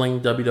to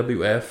wrestling,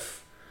 WWF,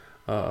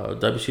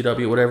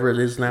 WCW, whatever it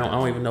is now, I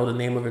don't even know the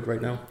name of it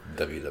right now.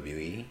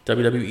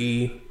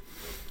 WWE.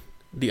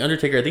 The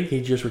Undertaker. I think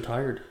he just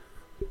retired,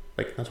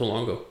 like not so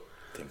long ago.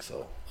 I think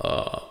so.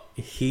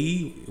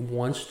 He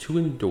wants to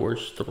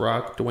endorse The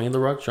Rock, Dwayne The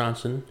Rock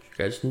Johnson. You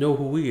guys know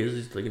who he is.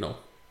 He's like, you know,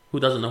 who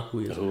doesn't know who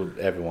he is?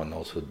 Everyone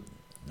knows who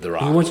The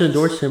Rock. He wants to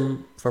endorse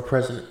him for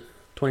president,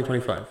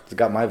 2025. It's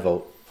got my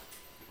vote.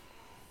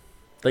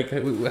 Like,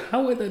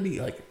 how would that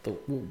be? Like, do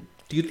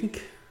you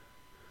think?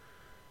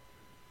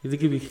 Could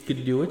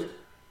he do it?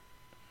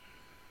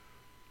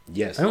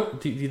 Yes.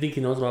 Do you think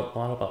he knows a lot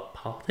about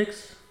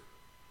politics?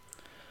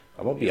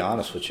 I'm gonna be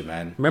honest with you,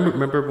 man.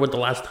 Remember when the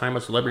last time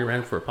a celebrity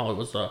ran for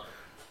politics was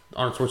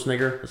Arnold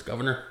Schwarzenegger as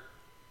governor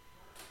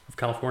of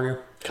California?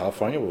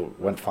 California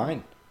went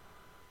fine.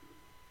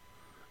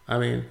 I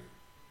mean,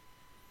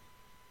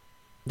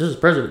 this is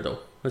president though.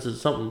 This is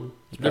something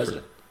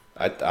different.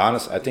 I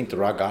think The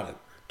Rock got it.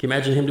 Can you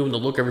imagine him doing the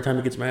look every time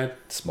he gets mad?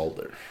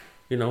 Smolder.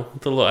 You know,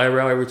 the little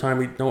eyebrow every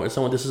time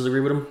someone disagree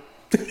with him.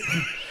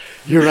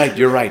 You're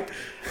right.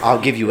 I'll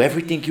give you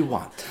everything you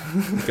want.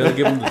 Gonna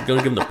give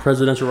him the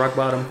presidential rock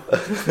bottom.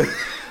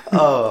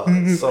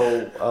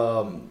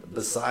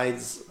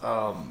 Besides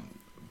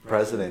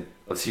President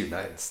of the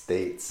United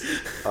States,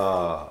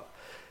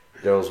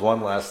 there was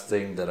one last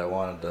thing that I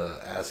wanted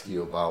to ask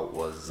you about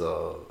was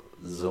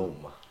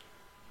Zoom.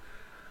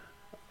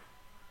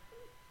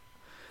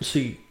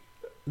 See,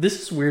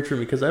 this is weird for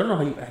me because I don't know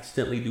how you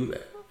accidentally do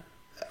that.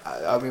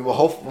 I mean,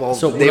 well,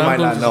 so they might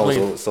not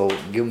know, so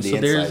give them the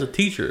insight. There's a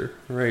teacher,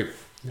 right?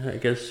 I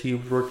guess he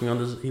was working on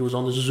this. He was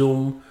on the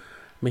Zoom.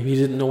 Maybe he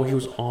didn't know he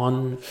was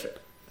on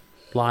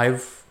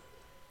live,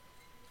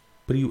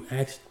 but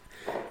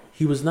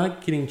he was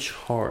not getting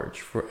charged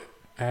for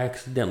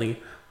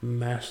accidentally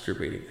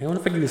masturbating. I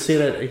wonder if I can say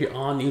that here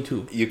on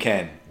YouTube. You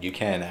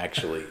can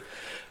actually.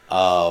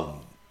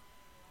 So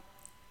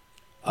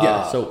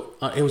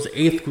it was an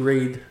 8th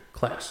grade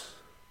class.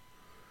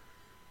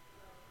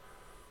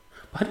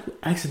 How do you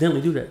accidentally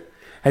do that?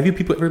 Have you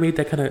people ever made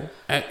that kind of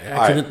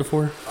accident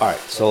before? All right.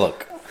 So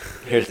look,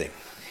 here's the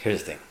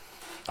thing.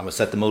 I'm gonna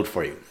set the mood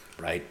for you,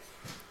 right?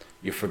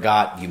 You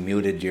forgot you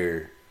muted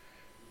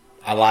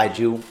I lied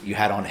you. You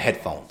had on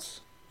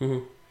headphones.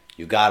 Mm-hmm.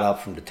 You got up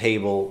from the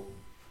table,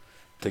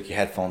 took your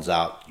headphones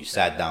out. You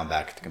sat down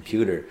back at the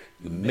computer.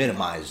 You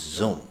minimized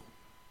Zoom.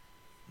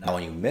 Now,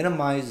 when you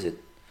minimize it,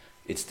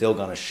 it's still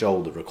gonna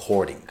show the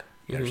recording.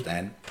 You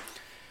understand?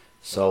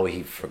 So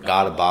he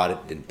forgot about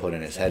it, didn't put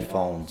in his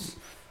headphones,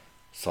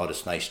 saw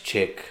this nice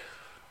chick,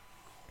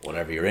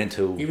 whatever you're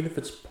into. Even if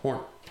it's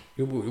porn,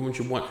 wouldn't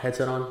you want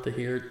headset on to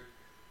hear it?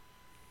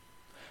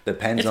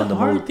 Depends on the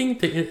mood. It's a hard thing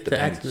to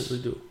accidentally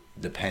do.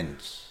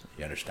 Depends.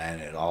 You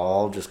understand? It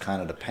all just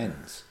kind of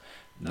depends.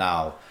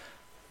 Now,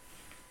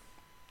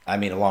 I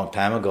mean, a long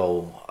time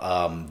ago,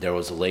 there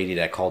was a lady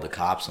that called the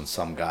cops on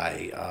some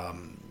guy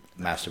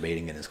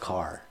masturbating in his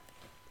car.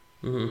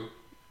 Mm-hmm.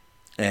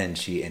 And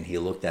he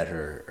looked at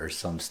her or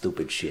some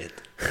stupid shit.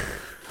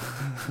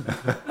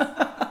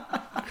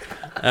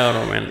 I don't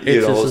know, man.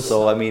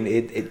 So I mean,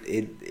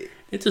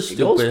 it's a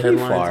stupid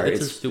headline. Far.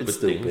 It's a stupid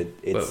thing.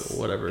 But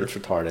whatever. It's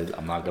retarded.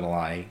 I'm not gonna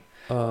lie.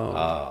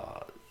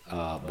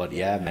 But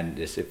yeah, man.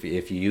 If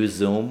you use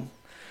Zoom,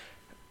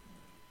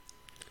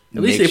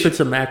 at least if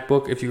it's a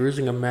MacBook, if you're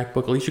using a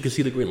MacBook, at least you can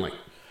see the green light.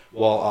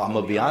 Well, I'm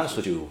gonna be honest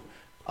with you.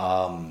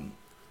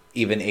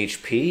 Even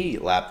HP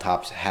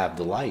laptops have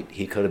the light.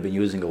 He could have been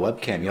using a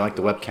webcam. You know, like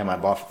the webcam I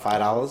bought for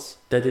 $5?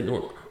 That didn't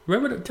work.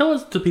 Remember, tell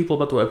us to people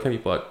about the webcam you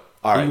bought.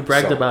 All right, You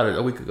bragged so- about it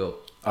a week ago.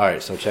 All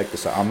right, so check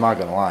this out. I'm not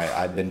gonna lie.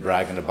 I've been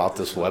bragging about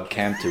this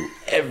webcam to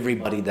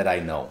everybody that I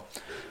know.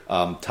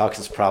 Tux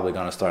is probably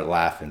gonna start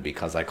laughing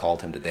because I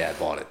called him the day I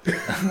bought it.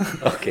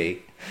 Okay.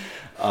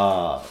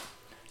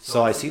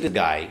 So I see the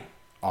guy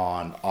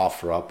on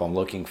OfferUp. I'm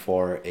looking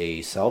for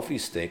a selfie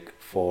stick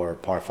for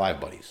Par 5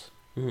 buddies.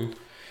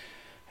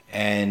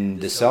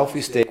 And the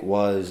selfie stick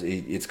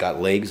it's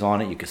got legs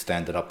on it. You can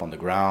stand it up on the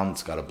ground.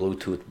 It's got a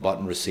Bluetooth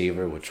button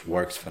receiver, which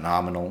works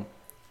phenomenal.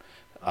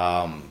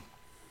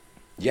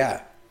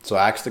 Yeah. So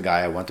I asked the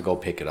guy, I went to go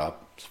pick it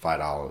up. It's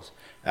 $5.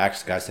 I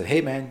asked the guy, I said, hey,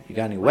 man, you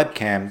got any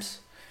webcams?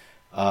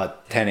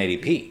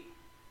 1080p.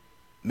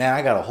 Man,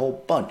 I got a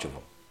whole bunch of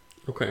them.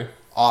 Okay.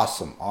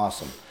 Awesome.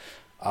 Lots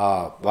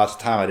of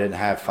time I didn't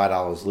have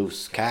 $5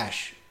 loose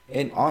cash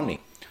on me.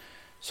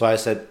 So I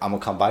said, I'm going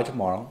to come by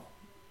tomorrow,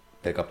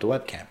 pick up the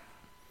webcam.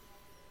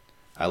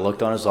 I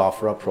looked on his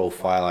OfferUp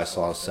profile. I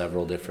saw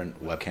several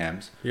different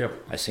webcams. Yep.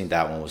 I seen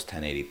that one was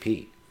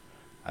 1080p.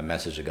 I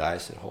messaged the guy. I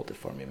said, hold it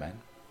for me, man.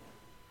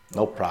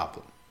 No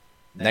problem.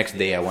 Next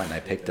day I went and I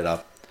picked it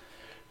up.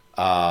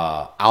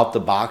 Out the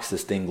box,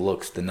 this thing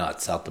looks the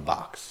nuts out the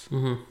box.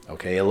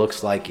 Okay, it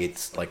looks like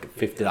it's like a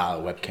 $50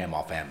 webcam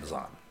off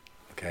Amazon.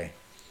 Okay.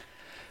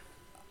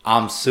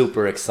 I'm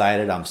super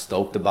excited. I'm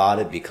stoked about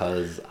it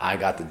because I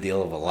got the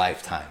deal of a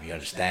lifetime. You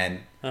understand?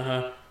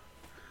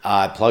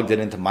 I plugged it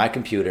into my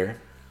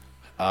computer.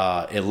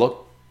 It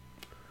looked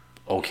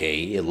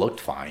okay. It looked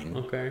fine.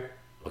 Okay.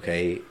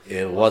 Okay.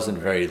 It wasn't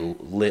a very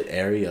lit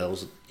area. It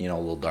was, a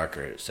little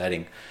darker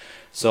setting.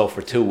 So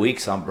for 2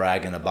 weeks, I'm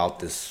bragging about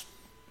this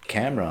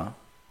camera.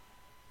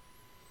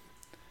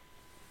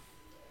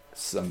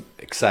 So I'm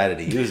excited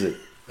to use it.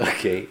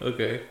 Okay.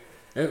 Okay.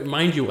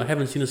 Mind you, I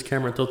haven't seen this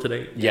camera until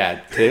today. Yeah,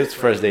 today was the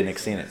first day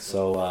Nick's seen it.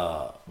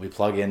 So we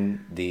plug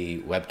in the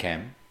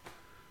webcam.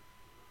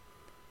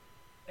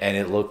 And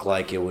it looked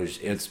like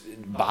it's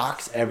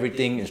box,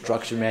 everything,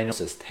 instruction manual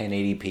says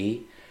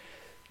 1080p.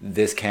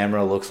 This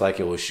camera looks like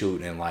it was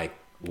shooting in like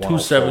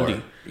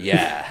 270.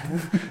 Yeah.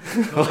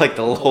 Like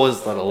the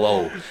lowest of the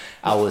low.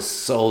 I was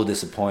so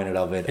disappointed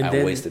of it. And I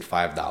then- wasted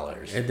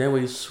 $5. And then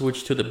we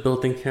switched to the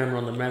built-in camera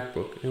on the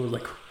MacBook. And it was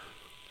like,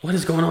 what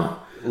is going on?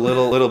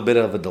 Little bit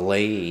of a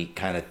delay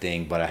kind of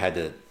thing, but I had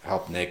to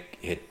help Nick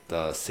hit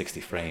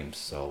 60 frames.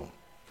 So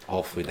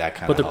hopefully that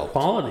kind But of the helped.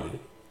 quality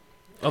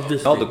of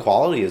this No, thing, the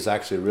quality is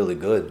actually really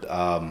good.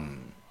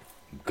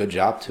 Good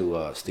job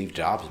to Steve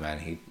Jobs, man.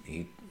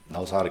 He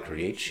knows how to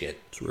create shit.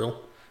 it's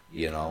real.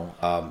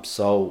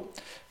 So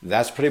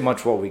that's pretty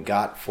much what we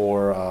got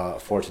for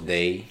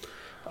today.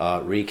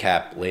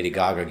 Recap: Lady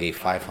Gaga gave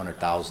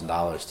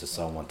 $500,000 to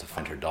someone to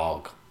find her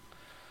dog.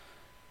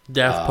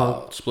 Daft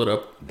Punk split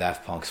up.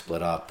 Daft Punk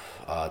split up.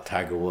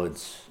 Tiger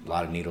Woods, a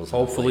lot of needles. In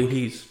the Hopefully lake.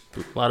 he's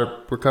a lot of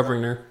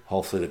recovering there.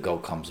 Hopefully the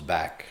goat comes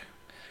back.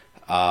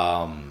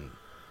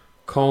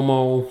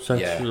 Como,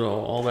 Yeah.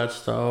 all that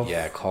stuff.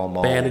 Yeah,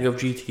 Como. Banning of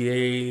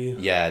GTA.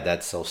 Yeah,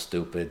 that's so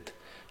stupid.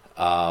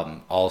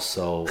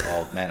 Also,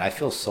 oh man, I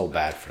feel so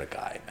bad for the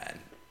guy,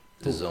 man.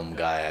 The Zoom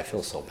guy, I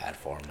feel so bad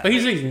for him. But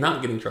he's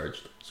not getting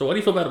charged. So what do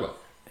you feel bad about?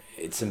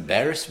 It's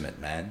embarrassment,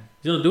 man.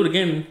 He's gonna do it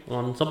again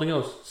on something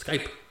else.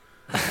 Skype.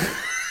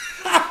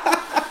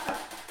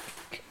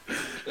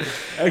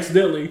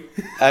 Accidentally.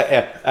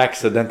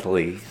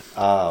 Accidentally.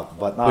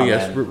 But no, But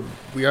yes, man.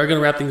 we are gonna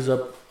wrap things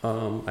up.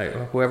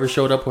 Whoever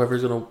showed up,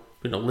 whoever's gonna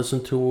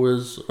listen to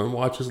us and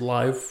watch us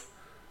live,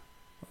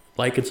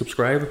 like and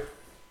subscribe.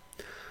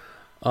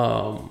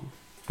 But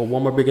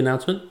one more big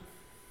announcement: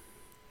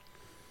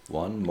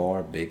 One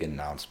more big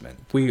announcement.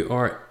 we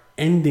are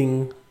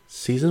ending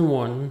season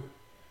 1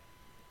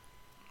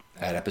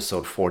 At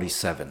episode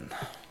 47.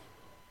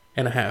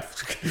 and a half.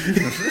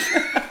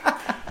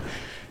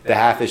 The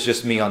half is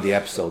just me on the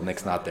episode.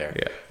 Nick's not there.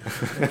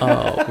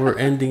 Yeah, we're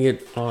ending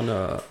it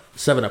on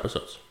 7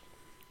 episodes.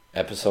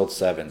 Episode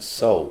 7.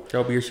 So,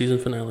 That'll be your season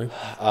finale.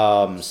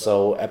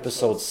 so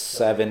episode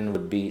 7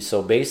 would be...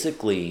 So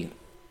basically,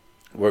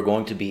 we're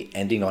going to be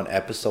ending on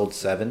episode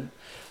 7.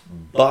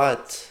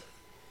 But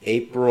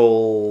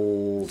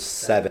April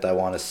 7th, I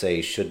want to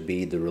say, should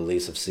be the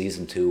release of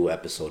season 2,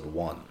 episode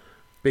 1.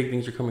 Big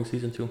things are coming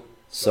season 2.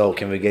 So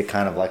can we get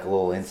kind of like a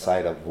little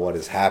insight of what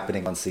is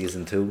happening on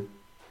season 2?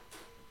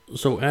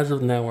 So as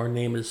of now, our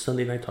name is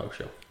Sunday Night Talk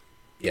Show.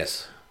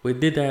 Yes. We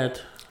did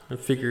that. I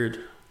figured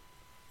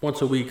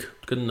once a week,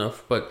 good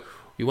enough. But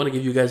we want to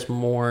give you guys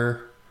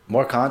more.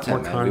 More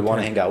content, More man. We want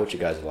to content. hang out with you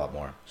guys a lot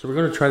more. So we're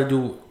going to try to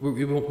do.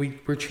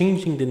 We're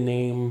changing the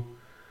name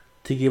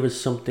to give us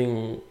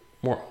something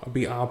more.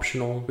 Be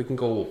optional. We can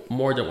go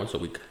more than once a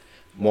week.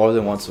 More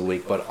than once a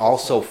week, but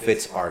also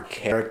fits our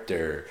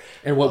character.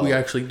 And what we're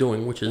actually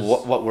doing, which is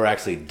What we're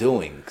actually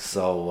doing.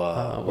 So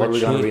what are we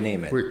going to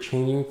rename it? We're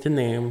changing the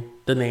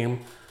name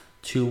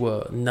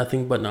to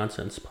Nothing But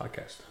Nonsense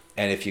Podcast.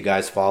 And if you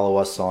guys follow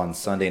us on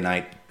Sunday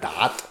Night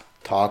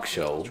Talk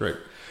Show, That's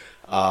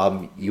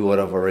right. you would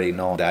have already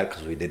known that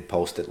because we did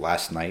post it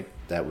last night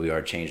that we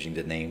are changing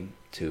the name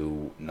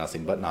to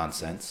Nothing But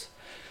Nonsense.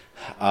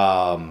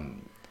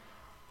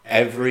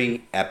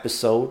 every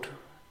episode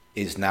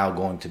is now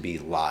going to be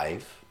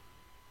live.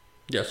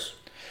 Yes.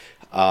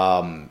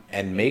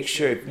 And make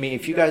sure, I mean,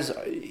 if you guys,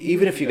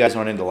 even if you guys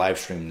aren't in the live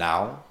stream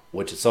now,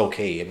 which it's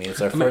okay. I mean,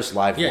 it's our first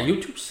live one.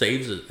 YouTube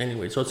saves it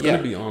anyway, so it's going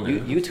to be on there.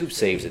 YouTube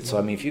saves it. So,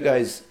 I mean, if you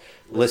guys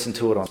listen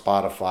to it on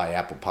Spotify,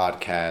 Apple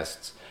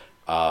Podcasts,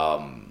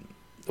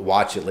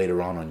 watch it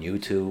later on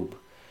YouTube,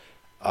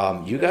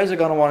 you guys are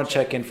going to want to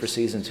check in for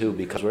season 2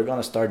 because we're going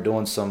to start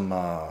doing some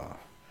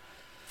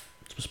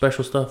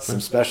special stuff.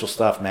 Some special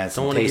stuff, man.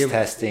 Some taste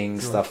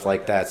testing, stuff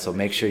like that. So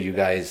make sure you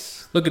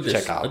guys look at this.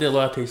 Check out. I did a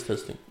lot of taste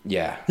testing.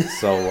 Yeah.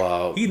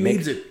 So he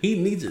needs it. He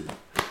needs it.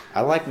 I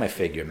like my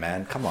figure,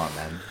 man. Come on,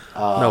 man.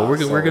 No,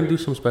 we're gonna do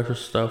some special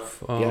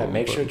stuff. Yeah,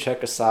 make sure to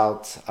check us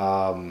out.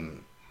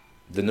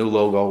 The new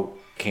logo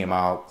came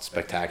out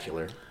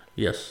spectacular.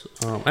 Yes.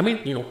 I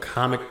mean,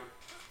 comic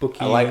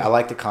booky. I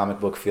like the comic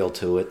book feel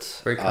to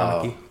it. Very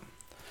comic-y.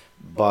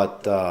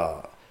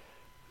 But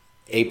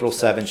April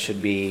 7th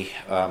should be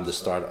the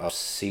start of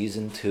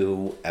season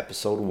 2,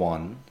 episode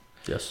 1.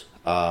 Yes.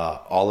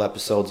 All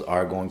episodes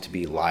are going to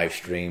be live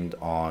streamed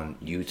on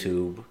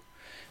YouTube,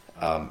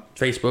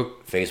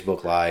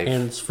 Facebook Live,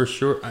 and for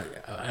sure,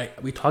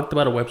 we talked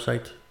about a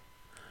website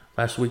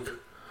last week,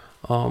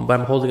 but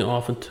I'm holding it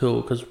off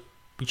until because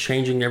we're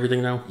changing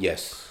everything now.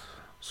 Yes.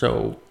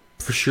 So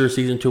for sure,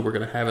 season 2 we're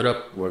gonna have it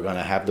up. We're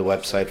gonna have the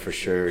website for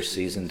sure,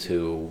 season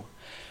 2,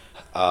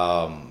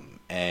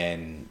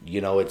 and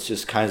it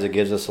just kind of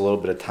gives us a little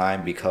bit of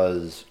time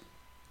because.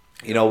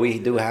 We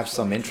do have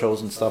some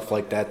intros and stuff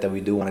like that we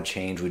do want to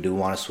change. We do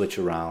want to switch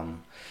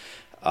around.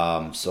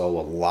 So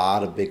a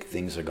lot of big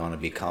things are going to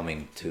be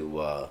coming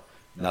to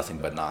Nothing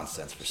But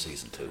Nonsense for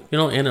season 2.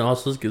 And it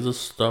also gives us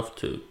stuff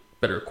to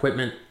better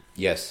equipment.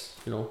 Yes.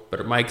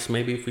 Better mics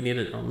maybe if we need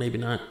it or maybe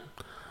not.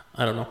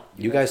 I don't know.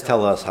 You guys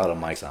tell us how the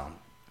mic sound.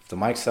 If the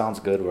mic sounds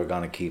good, we're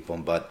going to keep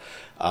them. But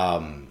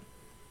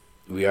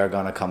we are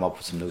going to come up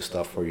with some new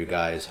stuff for you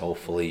guys.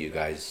 Hopefully you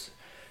guys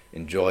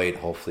enjoy it.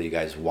 Hopefully you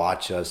guys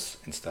watch us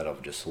instead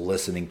of just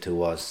listening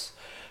to us.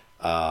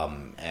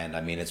 And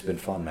I mean, it's been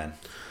fun, man.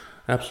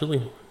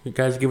 Absolutely. You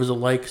guys give us a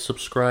like,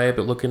 subscribe,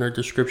 look in our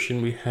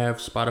description. We have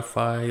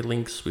Spotify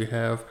links, we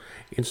have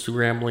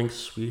Instagram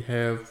links, we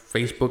have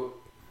Facebook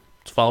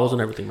follows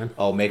and everything, man.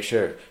 Oh, make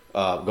sure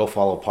go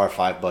follow Par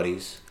 5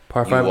 Buddies.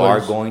 Par 5 You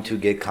Buddies. are going to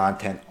get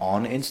content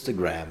on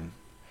Instagram,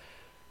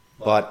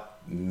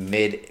 but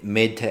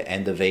mid to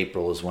end of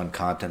April is when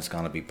content's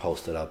going to be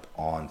posted up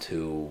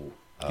onto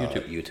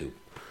YouTube.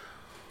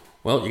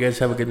 Well, you guys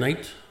have a good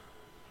night.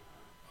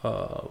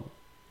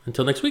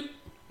 Until next week.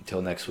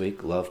 Until next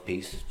week, love,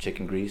 peace,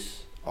 chicken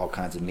grease, all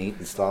kinds of meat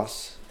and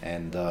sauce,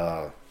 and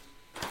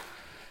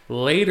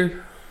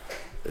later.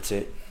 That's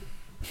it.